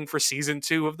waiting for season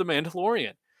 2 of The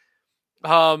Mandalorian.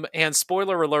 And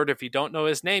spoiler alert if you don't know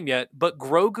his name yet, but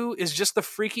Grogu is just the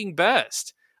freaking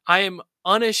best. I am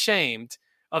unashamed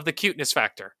of the cuteness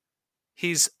factor.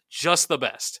 He's just the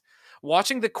best.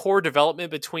 Watching the core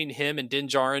development between him and Din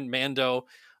Djarin, Mando,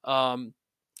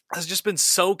 has just been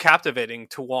so captivating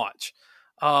to watch.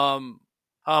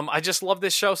 I just love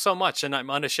this show so much, and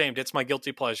I'm unashamed. It's my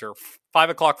guilty pleasure.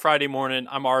 5 o'clock Friday morning,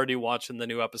 I'm already watching the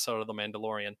new episode of The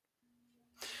Mandalorian.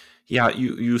 Yeah,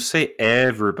 you say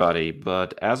everybody,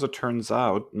 but as it turns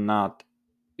out, not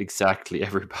exactly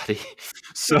everybody.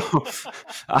 So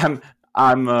I'm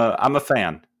a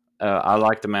fan. I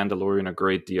like The Mandalorian a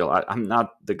great deal. I'm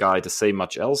not the guy to say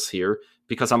much else here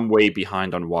because I'm way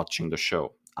behind on watching the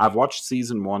show. I've watched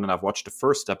season 1 and I've watched the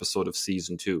first episode of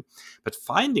season 2, but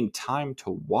finding time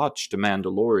to watch The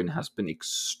Mandalorian has been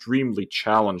extremely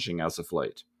challenging as of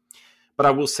late. But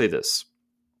I will say this.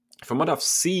 From what I've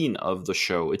seen of the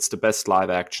show, it's the best live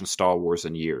action Star Wars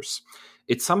in years.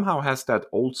 It somehow has that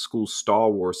old school Star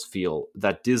Wars feel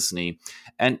that Disney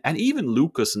and even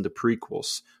Lucas in the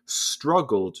prequels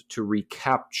struggled to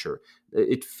recapture.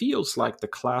 It feels like the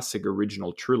classic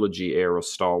original trilogy era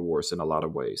Star Wars in a lot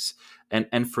of ways.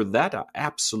 And for that, I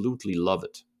absolutely love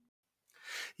it.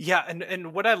 Yeah,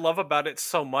 and what I love about it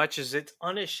so much is it's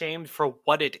unashamed for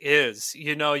what it is.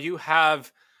 You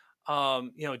have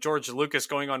George Lucas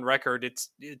going on record.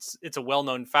 It's a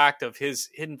well-known fact of his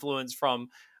influence from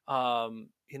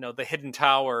The Hidden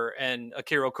Tower and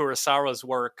Akira Kurosawa's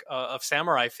work of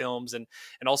samurai films and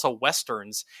also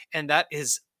westerns, and that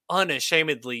is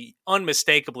unashamedly,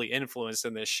 unmistakably influenced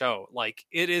in this show. Like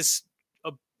it is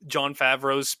a Jon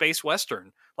Favreau's space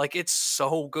western. Like it's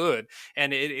so good,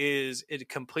 and it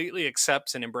completely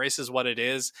accepts and embraces what it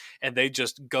is, and they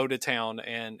just go to town,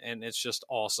 and it's just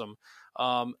awesome.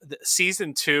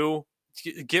 Season 2,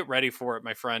 get ready for it,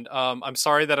 my friend. I'm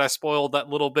sorry that I spoiled that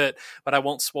little bit, but I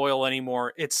won't spoil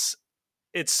anymore. It's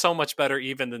so much better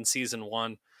even than season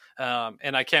 1.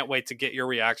 And I can't wait to get your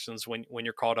reactions when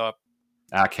you're caught up.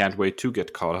 I can't wait to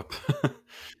get caught up.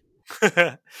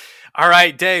 All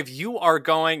right, Dave, you are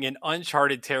going in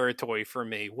uncharted territory for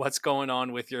me. What's going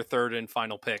on with your third and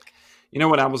final pick?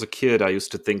 When I was a kid, I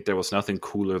used to think there was nothing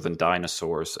cooler than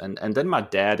dinosaurs. And then my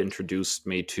dad introduced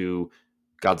me to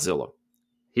Godzilla.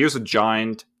 Here's a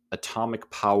giant, atomic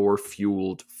power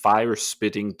fueled, fire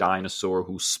spitting dinosaur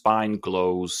whose spine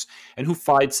glows and who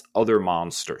fights other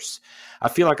monsters. I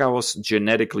feel like I was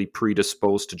genetically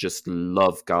predisposed to just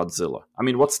love Godzilla. I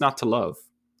mean, what's not to love?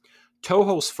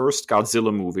 Toho's first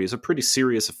Godzilla movie is a pretty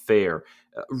serious affair,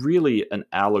 really an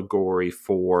allegory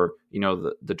for,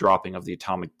 the dropping of the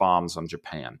atomic bombs on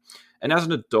Japan. And as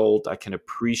an adult, I can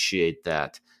appreciate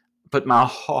that. But my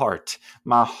heart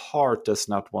does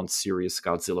not want serious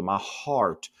Godzilla. My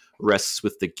heart rests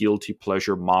with the guilty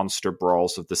pleasure monster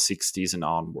brawls of the 60s and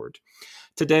onward.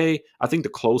 Today, I think the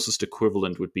closest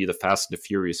equivalent would be the Fast and the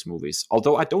Furious movies,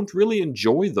 although I don't really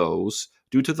enjoy those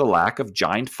due to the lack of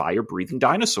giant fire-breathing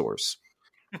dinosaurs.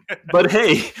 But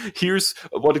hey, here's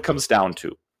what it comes down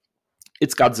to.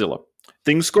 It's Godzilla.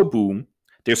 Things go boom,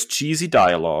 there's cheesy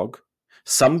dialogue,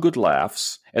 some good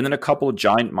laughs, and then a couple of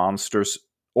giant monsters,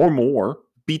 or more,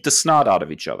 beat the snot out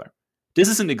of each other. This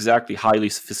isn't exactly highly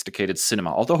sophisticated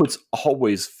cinema, although it's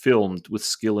always filmed with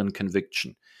skill and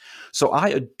conviction. So I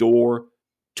adore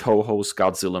Toho's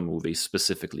Godzilla movies,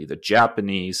 specifically the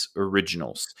Japanese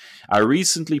originals. I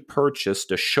recently purchased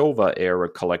the Showa-era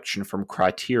collection from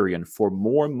Criterion for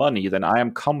more money than I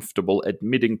am comfortable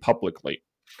admitting publicly.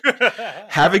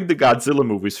 Having the Godzilla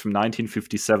movies from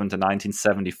 1957 to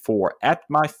 1974 at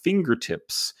my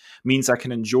fingertips means I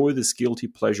can enjoy this guilty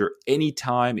pleasure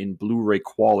anytime in Blu-ray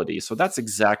quality. So that's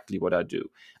exactly what I do.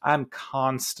 I'm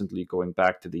constantly going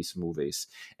back to these movies.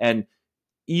 And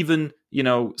even,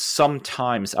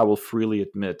 sometimes I will freely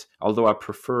admit, although I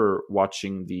prefer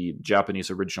watching the Japanese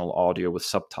original audio with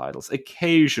subtitles,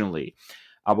 occasionally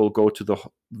I will go to the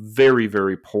very,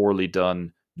 very poorly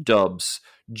done dubs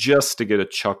just to get a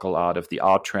chuckle out of the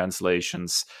odd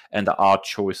translations and the odd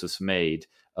choices made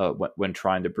when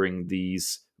trying to bring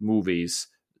these movies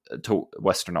to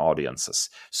Western audiences.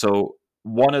 So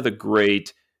one of the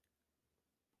great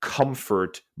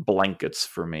comfort blankets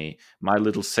for me, my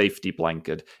little safety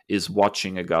blanket, is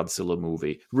watching a Godzilla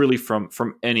movie, really from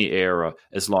any era,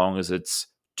 as long as it's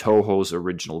Toho's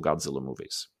original Godzilla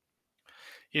movies.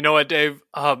 You know what, Dave?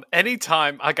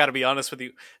 Anytime, I got to be honest with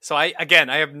you. So I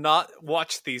have not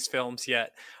watched these films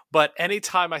yet, but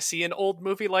anytime I see an old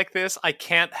movie like this, I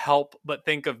can't help but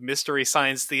think of Mystery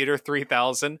Science Theater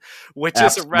 3000, which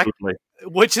Absolutely.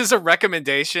 is a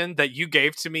recommendation that you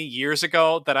gave to me years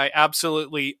ago that I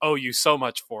absolutely owe you so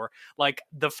much for. Like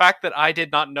the fact that I did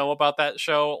not know about that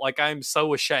show, like I'm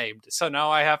so ashamed. So now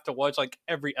I have to watch like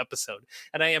every episode,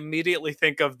 and I immediately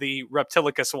think of the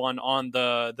Reptilicus one on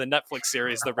the Netflix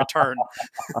series, The Return.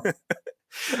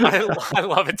 I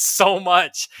love it so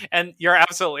much, and you're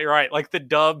absolutely right. Like the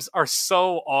dubs are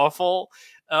so awful.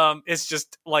 It's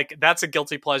just like that's a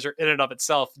guilty pleasure in and of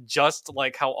itself, just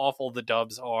like how awful the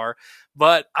dubs are.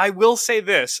 But I will say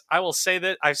this: I will say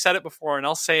that I've said it before, and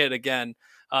I'll say it again.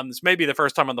 This may be the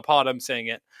first time on the pod I'm saying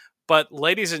it, but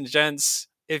ladies and gents,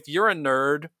 if you're a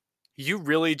nerd, you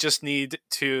really just need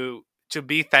to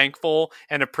be thankful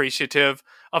and appreciative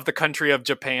of the country of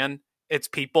Japan, its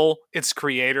people, its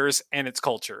creators, and its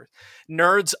culture.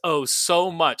 Nerds owe so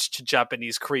much to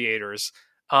Japanese creators.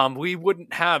 We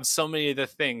wouldn't have so many of the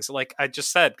things, like I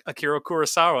just said, Akira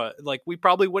Kurosawa. Like we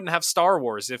probably wouldn't have Star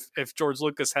Wars if George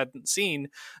Lucas hadn't seen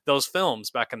those films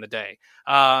back in the day.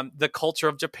 The culture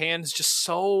of Japan is just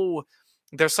so.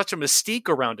 There's such a mystique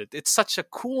around it. It's such a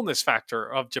coolness factor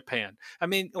of Japan. I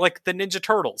mean, like the Ninja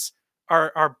Turtles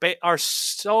are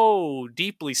so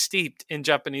deeply steeped in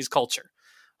Japanese culture.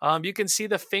 You can see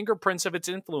the fingerprints of its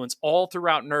influence all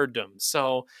throughout nerddom.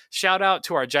 So shout out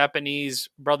to our Japanese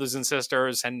brothers and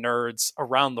sisters and nerds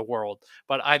around the world.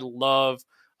 But I love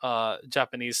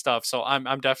Japanese stuff. So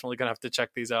I'm definitely gonna have to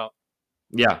check these out.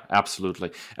 Yeah,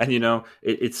 absolutely. And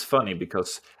it's funny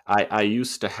because I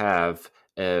used to have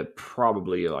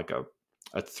probably like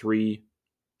a 3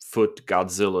 foot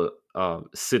Godzilla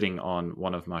sitting on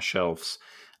one of my shelves.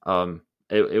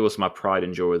 It was my pride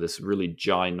and joy, this really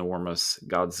ginormous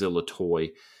Godzilla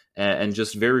toy. And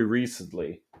just very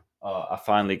recently, I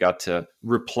finally got to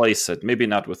replace it. Maybe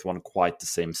not with one quite the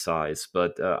same size,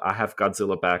 but I have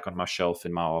Godzilla back on my shelf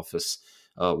in my office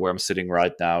where I'm sitting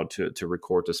right now to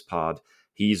record this pod.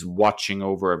 He's watching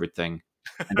over everything,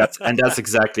 and that's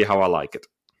exactly how I like it.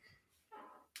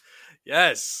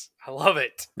 Yes, I love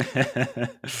it.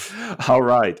 All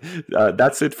right.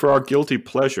 That's it for our guilty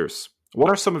pleasures. What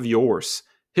are some of yours?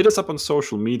 Hit us up on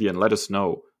social media and let us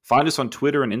know. Find us on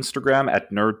Twitter and Instagram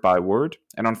at Nerd by Word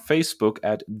and on Facebook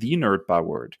at The Nerd by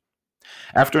Word.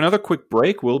 After another quick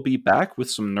break, we'll be back with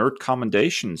some nerd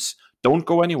commendations. Don't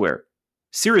go anywhere.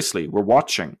 Seriously, we're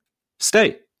watching.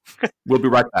 Stay. We'll be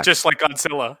right back. Just like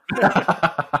Godzilla.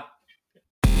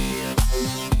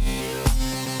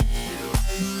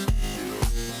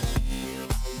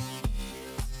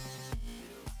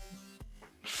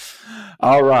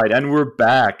 All right, and we're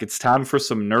back. It's time for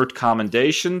some nerd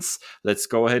commendations. Let's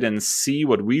go ahead and see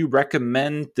what we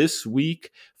recommend this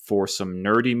week for some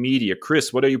nerdy media.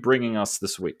 Chris, what are you bringing us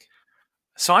this week?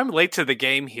 So I'm late to the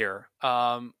game here.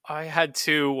 I had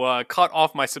to cut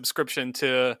off my subscription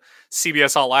to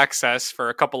CBS All Access for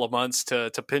a couple of months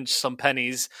to pinch some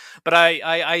pennies, but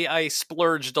I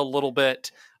splurged a little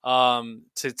bit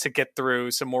to get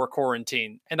through some more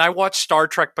quarantine, and I watched Star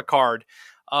Trek Picard.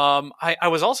 I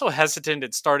was also hesitant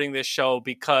at starting this show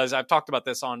because I've talked about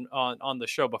this on the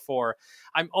show before.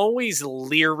 I'm always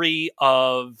leery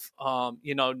of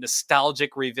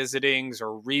nostalgic revisitings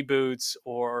or reboots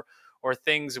or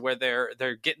things where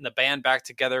they're getting the band back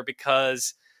together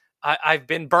because I've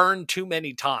been burned too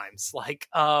many times. Like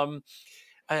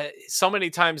so many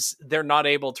times they're not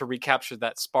able to recapture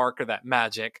that spark or that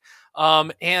magic.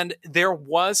 And there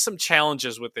was some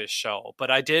challenges with this show, but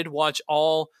I did watch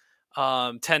all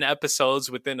 10 episodes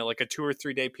within like a 2 or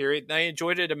 3 day period, and I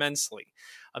enjoyed it immensely.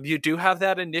 You do have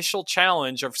that initial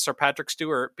challenge of Sir Patrick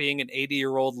Stewart being an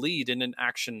 80-year-old lead in an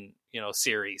action,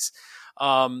 series.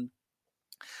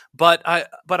 But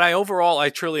I overall, I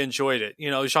truly enjoyed it.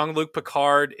 Jean-Luc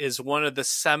Picard is one of the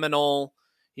seminal,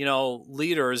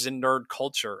 leaders in nerd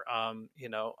culture. I'm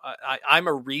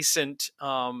a recent,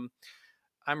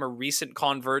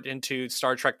 convert into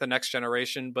Star Trek: The Next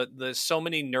Generation, but there's so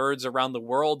many nerds around the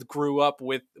world grew up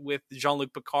with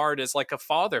Jean-Luc Picard as like a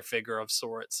father figure of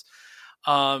sorts.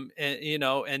 And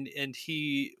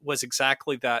he was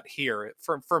exactly that here.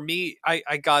 For me,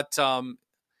 I got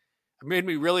it made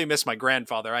me really miss my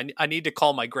grandfather. I need to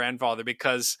call my grandfather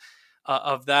because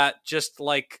of that, just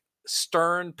like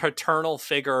stern paternal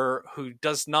figure who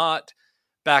does not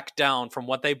back down from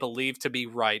what they believe to be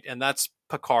right. And that's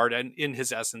Picard and in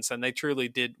his essence. And they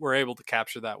truly were able to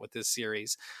capture that with this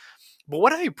series. But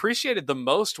what I appreciated the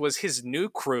most was his new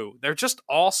crew. They're just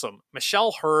awesome.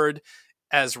 Michelle Hurd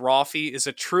as Rafi is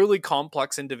a truly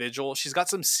complex individual. She's got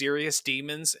some serious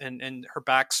demons, and her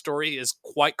backstory is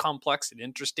quite complex and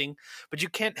interesting, but you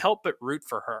can't help but root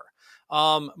for her.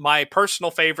 My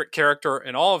personal favorite character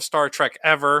in all of Star Trek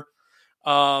ever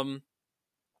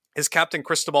is Captain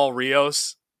Cristobal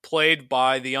Rios, played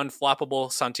by the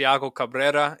unflappable Santiago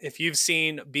Cabrera. If you've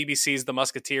seen BBC's The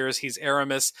Musketeers, he's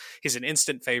Aramis. He's an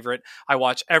instant favorite. I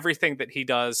watch everything that he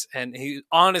does, and he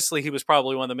was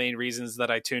probably one of the main reasons that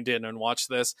I tuned in and watched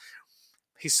this.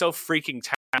 He's so freaking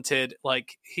talented.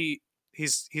 Like he's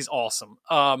awesome.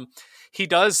 He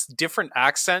does different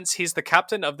accents. He's the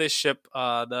captain of this ship,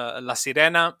 the La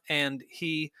Sirena, and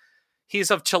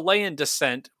he's of Chilean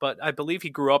descent, but I believe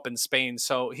he grew up in Spain.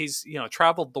 So he's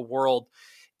traveled the world.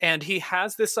 And he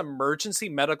has this emergency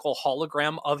medical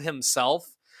hologram of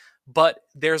himself, but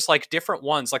there's like different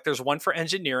ones. Like there's one for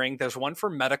engineering, there's one for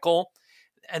medical,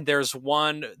 and there's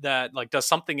one that like does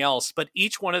something else. But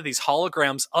each one of these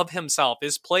holograms of himself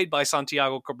is played by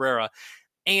Santiago Cabrera,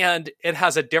 and it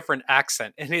has a different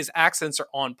accent, and his accents are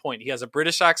on point. He has a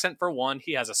British accent for one,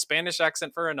 he has a Spanish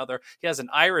accent for another, he has an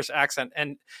Irish accent,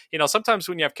 and sometimes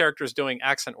when you have characters doing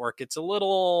accent work, it's a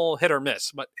little hit or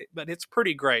miss, but it's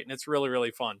pretty great, and it's really,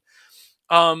 really fun.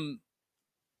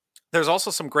 There's also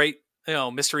some great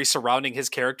mystery surrounding his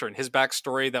character and his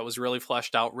backstory that was really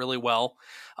fleshed out really well.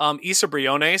 Isa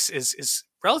Briones is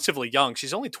relatively young.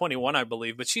 She's only 21, I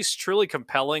believe, but she's truly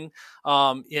compelling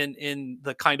in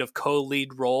the kind of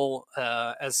co-lead role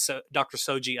as Dr.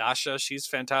 Soji Asha. She's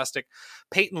fantastic.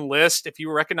 Peyton List, if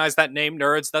you recognize that name,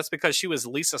 nerds, that's because she was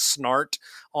Lisa Snart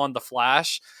on The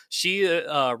Flash. She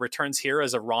returns here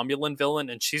as a Romulan villain,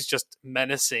 and she's just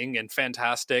menacing and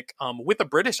fantastic with a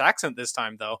British accent this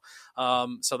time, though.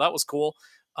 So that was cool.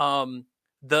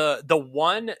 The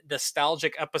one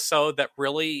nostalgic episode that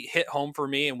really hit home for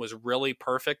me and was really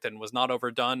perfect and was not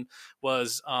overdone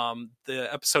was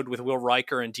the episode with Will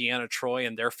Riker and Deanna Troi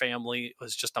and their family. It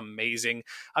was just amazing.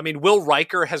 I mean, Will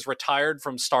Riker has retired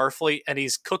from Starfleet and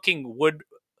he's cooking wood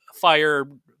fire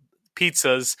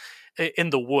pizzas in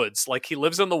the woods. Like, he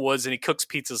lives in the woods and he cooks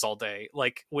pizzas all day,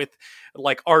 like with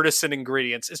like artisan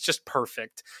ingredients. It's just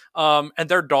perfect. And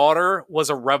their daughter was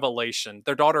a revelation.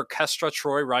 Their daughter, Kestra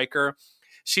Troi Riker,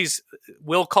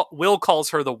 Will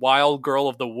calls her the wild girl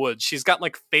of the woods. She's got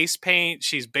like face paint.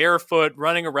 She's barefoot,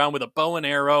 running around with a bow and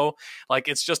arrow. Like,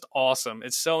 it's just awesome.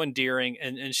 It's so endearing,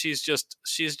 and she's just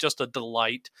a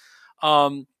delight.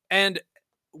 And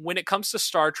when it comes to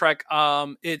Star Trek,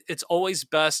 it's always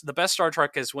best. The best Star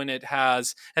Trek is when it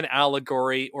has an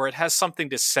allegory or it has something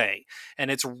to say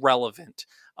and it's relevant.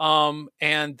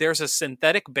 And there's a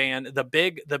synthetic band. The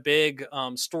big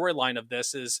storyline of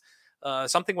this is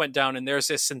something went down, and there's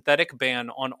a synthetic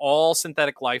ban on all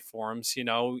synthetic life forms.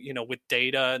 With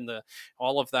data and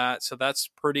all of that. So that's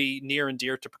pretty near and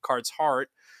dear to Picard's heart.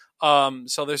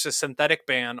 So there's a synthetic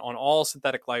ban on all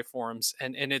synthetic life forms,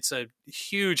 and it's a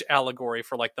huge allegory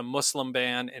for like the Muslim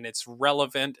ban, and it's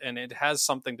relevant and it has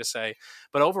something to say.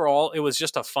 But overall, it was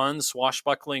just a fun,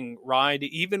 swashbuckling ride,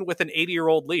 even with an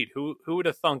 80-year-old lead. Who would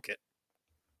have thunk it?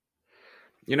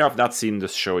 I've not seen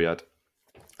this show yet.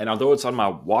 And although it's on my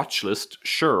watch list,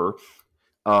 sure,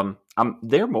 I'm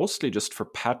there mostly just for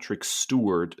Patrick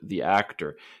Stewart, the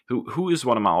actor, who is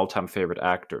one of my all-time favorite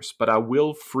actors. But I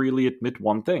will freely admit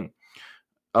one thing.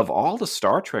 Of all the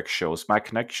Star Trek shows, my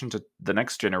connection to The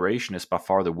Next Generation is by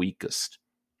far the weakest.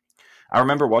 I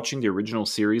remember watching the original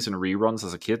series in reruns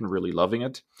as a kid and really loving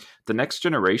it. The Next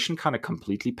Generation kind of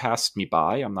completely passed me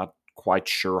by. I'm not quite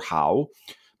sure how.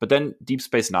 But then Deep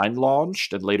Space Nine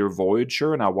launched, and later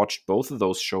Voyager, and I watched both of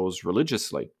those shows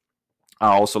religiously. I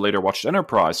also later watched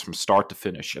Enterprise from start to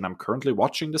finish, and I'm currently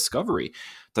watching Discovery.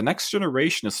 The Next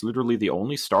Generation is literally the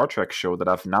only Star Trek show that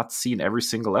I've not seen every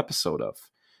single episode of.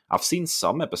 I've seen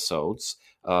some episodes,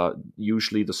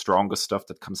 usually the strongest stuff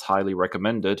that comes highly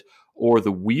recommended, or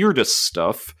the weirdest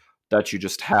stuff that you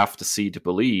just have to see to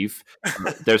believe.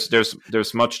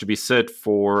 There's much to be said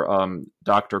for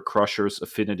Dr. Crusher's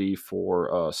affinity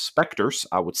for specters,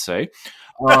 I would say.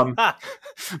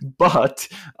 But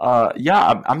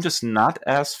I'm just not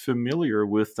as familiar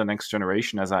with The Next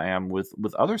Generation as I am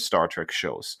with other Star Trek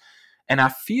shows. And I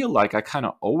feel like I kind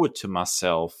of owe it to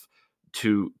myself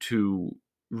to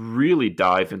really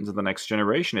dive into The Next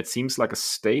Generation. It seems like a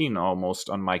stain almost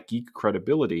on my geek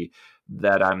credibility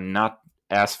that I'm not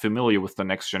as familiar with The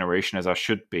Next Generation as I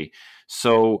should be.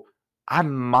 So I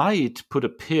might put a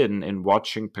pin in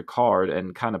watching Picard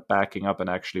and kind of backing up and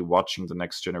actually watching The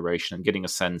Next Generation and getting a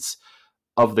sense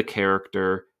of the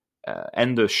character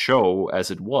and the show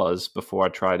as it was before I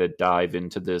try to dive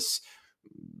into this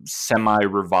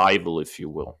semi-revival, if you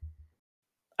will.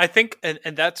 I think, and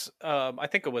that's, I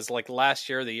think it was like last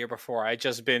year or the year before, I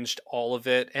just binged all of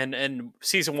it, and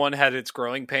season 1 had its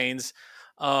growing pains.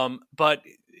 But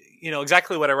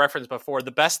exactly what I referenced before,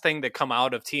 the best thing that come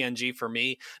out of TNG for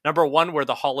me, number 1 were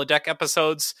the holodeck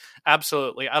episodes.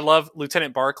 Absolutely. I love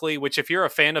Lieutenant Barclay, which if you're a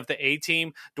fan of the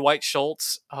A-Team, Dwight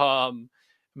Schultz,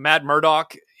 Matt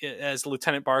Murdock as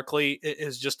Lieutenant Barclay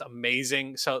is just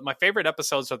amazing. So my favorite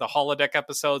episodes are the holodeck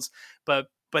episodes, but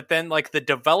then like the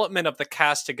development of the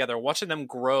cast together, watching them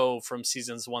grow from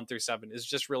seasons 1 through 7 is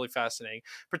just really fascinating,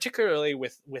 particularly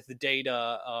with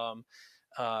Data,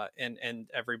 and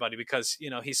everybody, because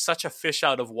he's such a fish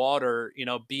out of water,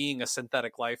 being a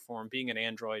synthetic life form, being an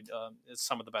android, is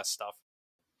some of the best stuff.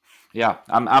 Yeah,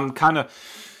 I'm kind of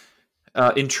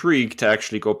intrigued to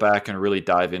actually go back and really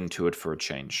dive into it for a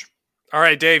change. All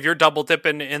right, Dave, you're double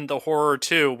dipping in the horror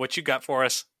too. What you got for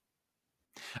us?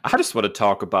 I just want to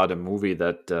talk about a movie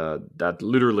that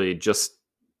literally just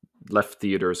left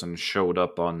theaters and showed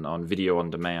up on video on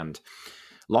demand.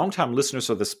 Longtime listeners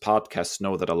of this podcast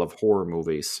know that I love horror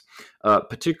movies.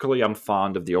 Particularly, I'm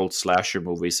fond of the old slasher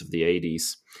movies of the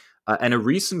 80s. And a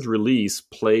recent release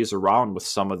plays around with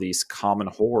some of these common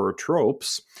horror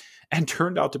tropes and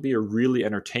turned out to be a really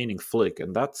entertaining flick,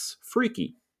 and that's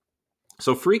Freaky.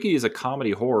 So Freaky is a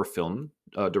comedy horror film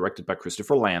directed by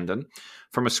Christopher Landon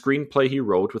from a screenplay he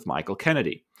wrote with Michael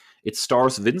Kennedy. It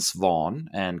stars Vince Vaughn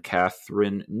and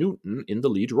Catherine Newton in the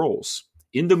lead roles.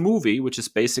 In the movie, which is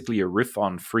basically a riff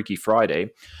on Freaky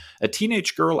Friday, a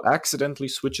teenage girl accidentally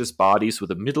switches bodies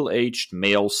with a middle-aged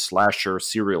male slasher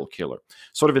serial killer,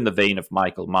 sort of in the vein of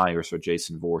Michael Myers or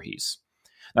Jason Voorhees.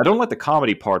 Now, don't let the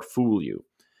comedy part fool you.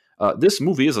 This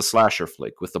movie is a slasher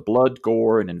flick, with the blood,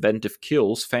 gore, and inventive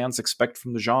kills fans expect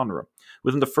from the genre.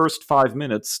 Within the first 5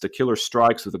 minutes, the killer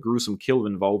strikes with a gruesome kill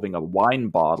involving a wine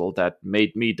bottle that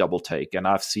made me double take, and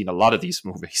I've seen a lot of these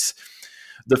movies.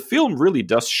 The film really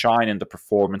does shine in the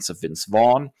performance of Vince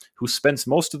Vaughn, who spends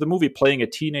most of the movie playing a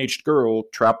teenage girl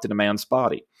trapped in a man's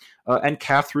body, and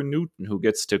Catherine Newton, who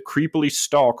gets to creepily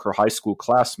stalk her high school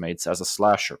classmates as a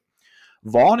slasher.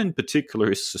 Vaughn in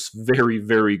particular is just very,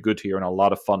 very good here and a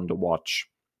lot of fun to watch.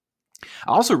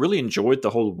 I also really enjoyed the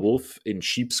whole wolf in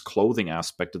sheep's clothing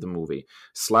aspect of the movie.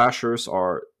 Slashers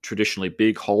are traditionally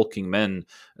big, hulking men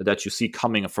that you see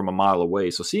coming from a mile away.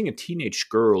 So seeing a teenage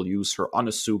girl use her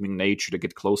unassuming nature to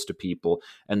get close to people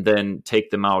and then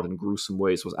take them out in gruesome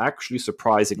ways was actually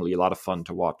surprisingly a lot of fun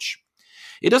to watch.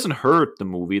 It doesn't hurt the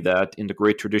movie that, in the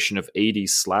great tradition of 80s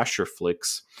slasher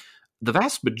flicks, the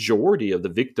vast majority of the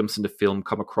victims in the film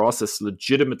come across as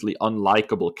legitimately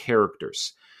unlikable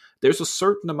characters. There's a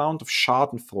certain amount of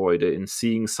schadenfreude in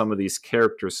seeing some of these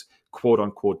characters,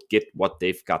 quote-unquote, get what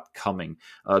they've got coming.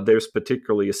 There's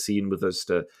particularly a scene with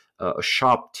a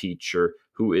shop teacher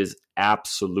who is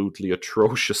absolutely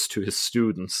atrocious to his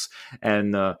students,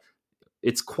 and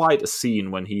it's quite a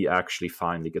scene when he actually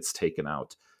finally gets taken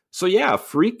out. So yeah,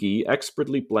 Freaky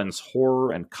expertly blends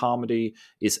horror and comedy,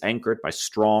 is anchored by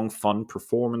strong, fun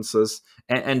performances,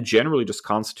 and generally just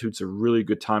constitutes a really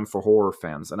good time for horror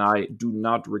fans. And I do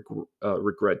not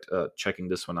regret checking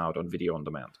this one out on video on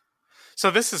demand. So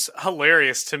this is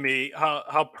hilarious to me,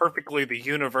 how perfectly the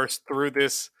universe threw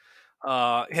this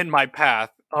in my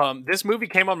path. This movie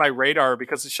came on my radar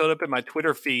because it showed up in my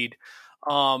Twitter feed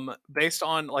based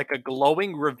on like a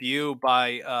glowing review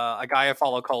by a guy I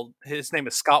follow called, his name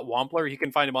is Scott Wampler. You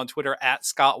can find him on Twitter at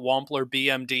Scott Wampler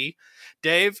BMD.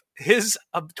 Dave, his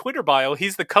Twitter bio,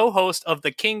 he's the co-host of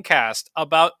the Kingcast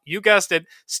about, you guessed it,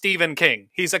 Stephen King.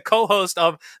 He's a co-host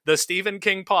of the Stephen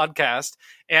King podcast,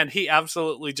 and he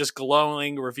absolutely just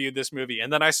glowing reviewed this movie.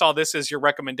 And then I saw this as your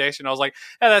recommendation. I was like,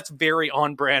 yeah, that's very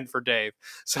on brand for Dave.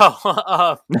 So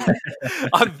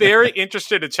I'm very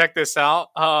interested to check this out.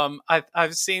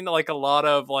 I've seen like a lot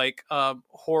of like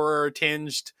horror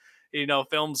tinged,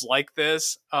 films like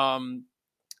this.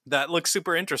 That looks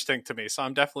super interesting to me, so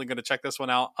I'm definitely going to check this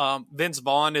one out. Vince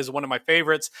Vaughn is one of my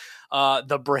favorites.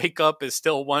 The Breakup is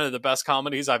still one of the best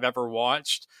comedies I've ever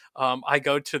watched. I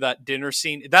go to that dinner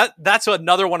scene. That's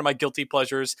another one of my guilty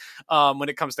pleasures when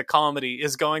it comes to comedy,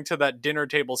 is going to that dinner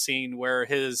table scene where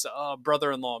his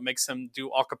brother-in-law makes him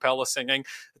do a cappella singing.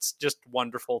 It's just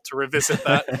wonderful to revisit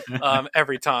that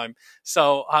every time.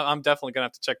 So I'm definitely going to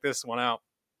have to check this one out.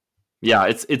 Yeah,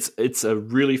 it's a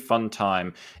really fun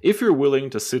time. If you're willing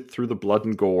to sit through the blood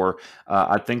and gore,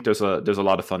 I think there's a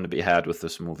lot of fun to be had with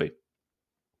this movie.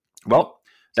 Well,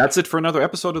 that's it for another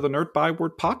episode of the Nerd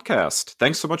Byword podcast.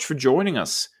 Thanks so much for joining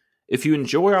us. If you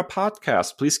enjoy our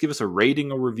podcast, please give us a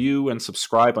rating or review and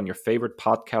subscribe on your favorite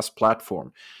podcast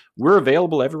platform. We're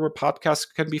available everywhere podcasts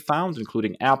can be found,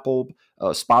 including Apple,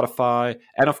 Spotify,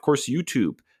 and of course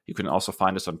YouTube. You can also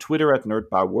find us on Twitter at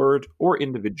NerdByWord or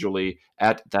individually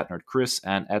at ThatNerdChris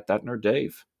and at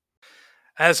ThatNerdDave.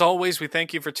 As always, we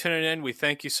thank you for tuning in. We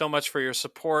thank you so much for your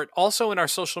support. Also, in our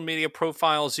social media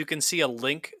profiles, you can see a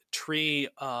link tree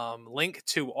link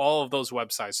to all of those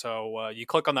websites. So you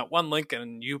click on that one link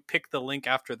and you pick the link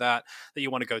after that you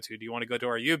want to go to. Do you want to go to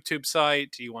our YouTube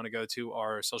site? Do you want to go to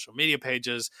our social media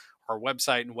pages, our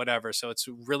website, and whatever? So it's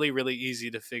really, really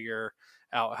easy to figure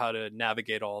out how to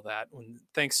navigate all that. And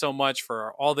thanks so much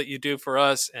for all that you do for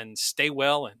us, and stay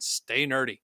well and stay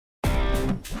nerdy.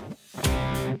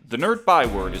 The Nerd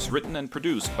Byword is written and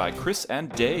produced by Chris and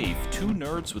Dave, two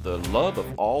nerds with a love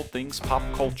of all things pop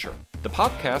culture. The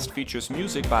podcast features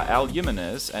music by Al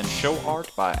Jimenez and show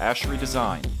art by Ashery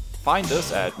Design. Find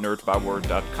us at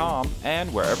nerdbyword.com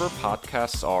and wherever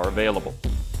podcasts are available.